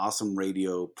awesome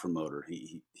radio promoter.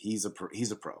 He's a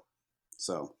pro.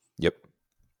 So yep.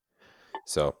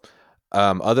 So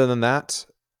other than that,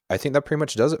 I think that pretty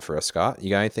much does it for us, Scott. You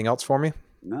got anything else for me?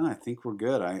 No, I think we're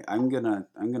good. I'm gonna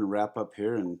wrap up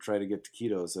here and try to get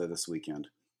taquitos this weekend.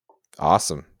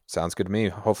 Awesome. Sounds good to me.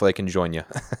 Hopefully I can join you.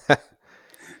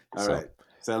 All right.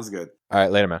 Sounds good. All right.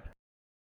 Later, man.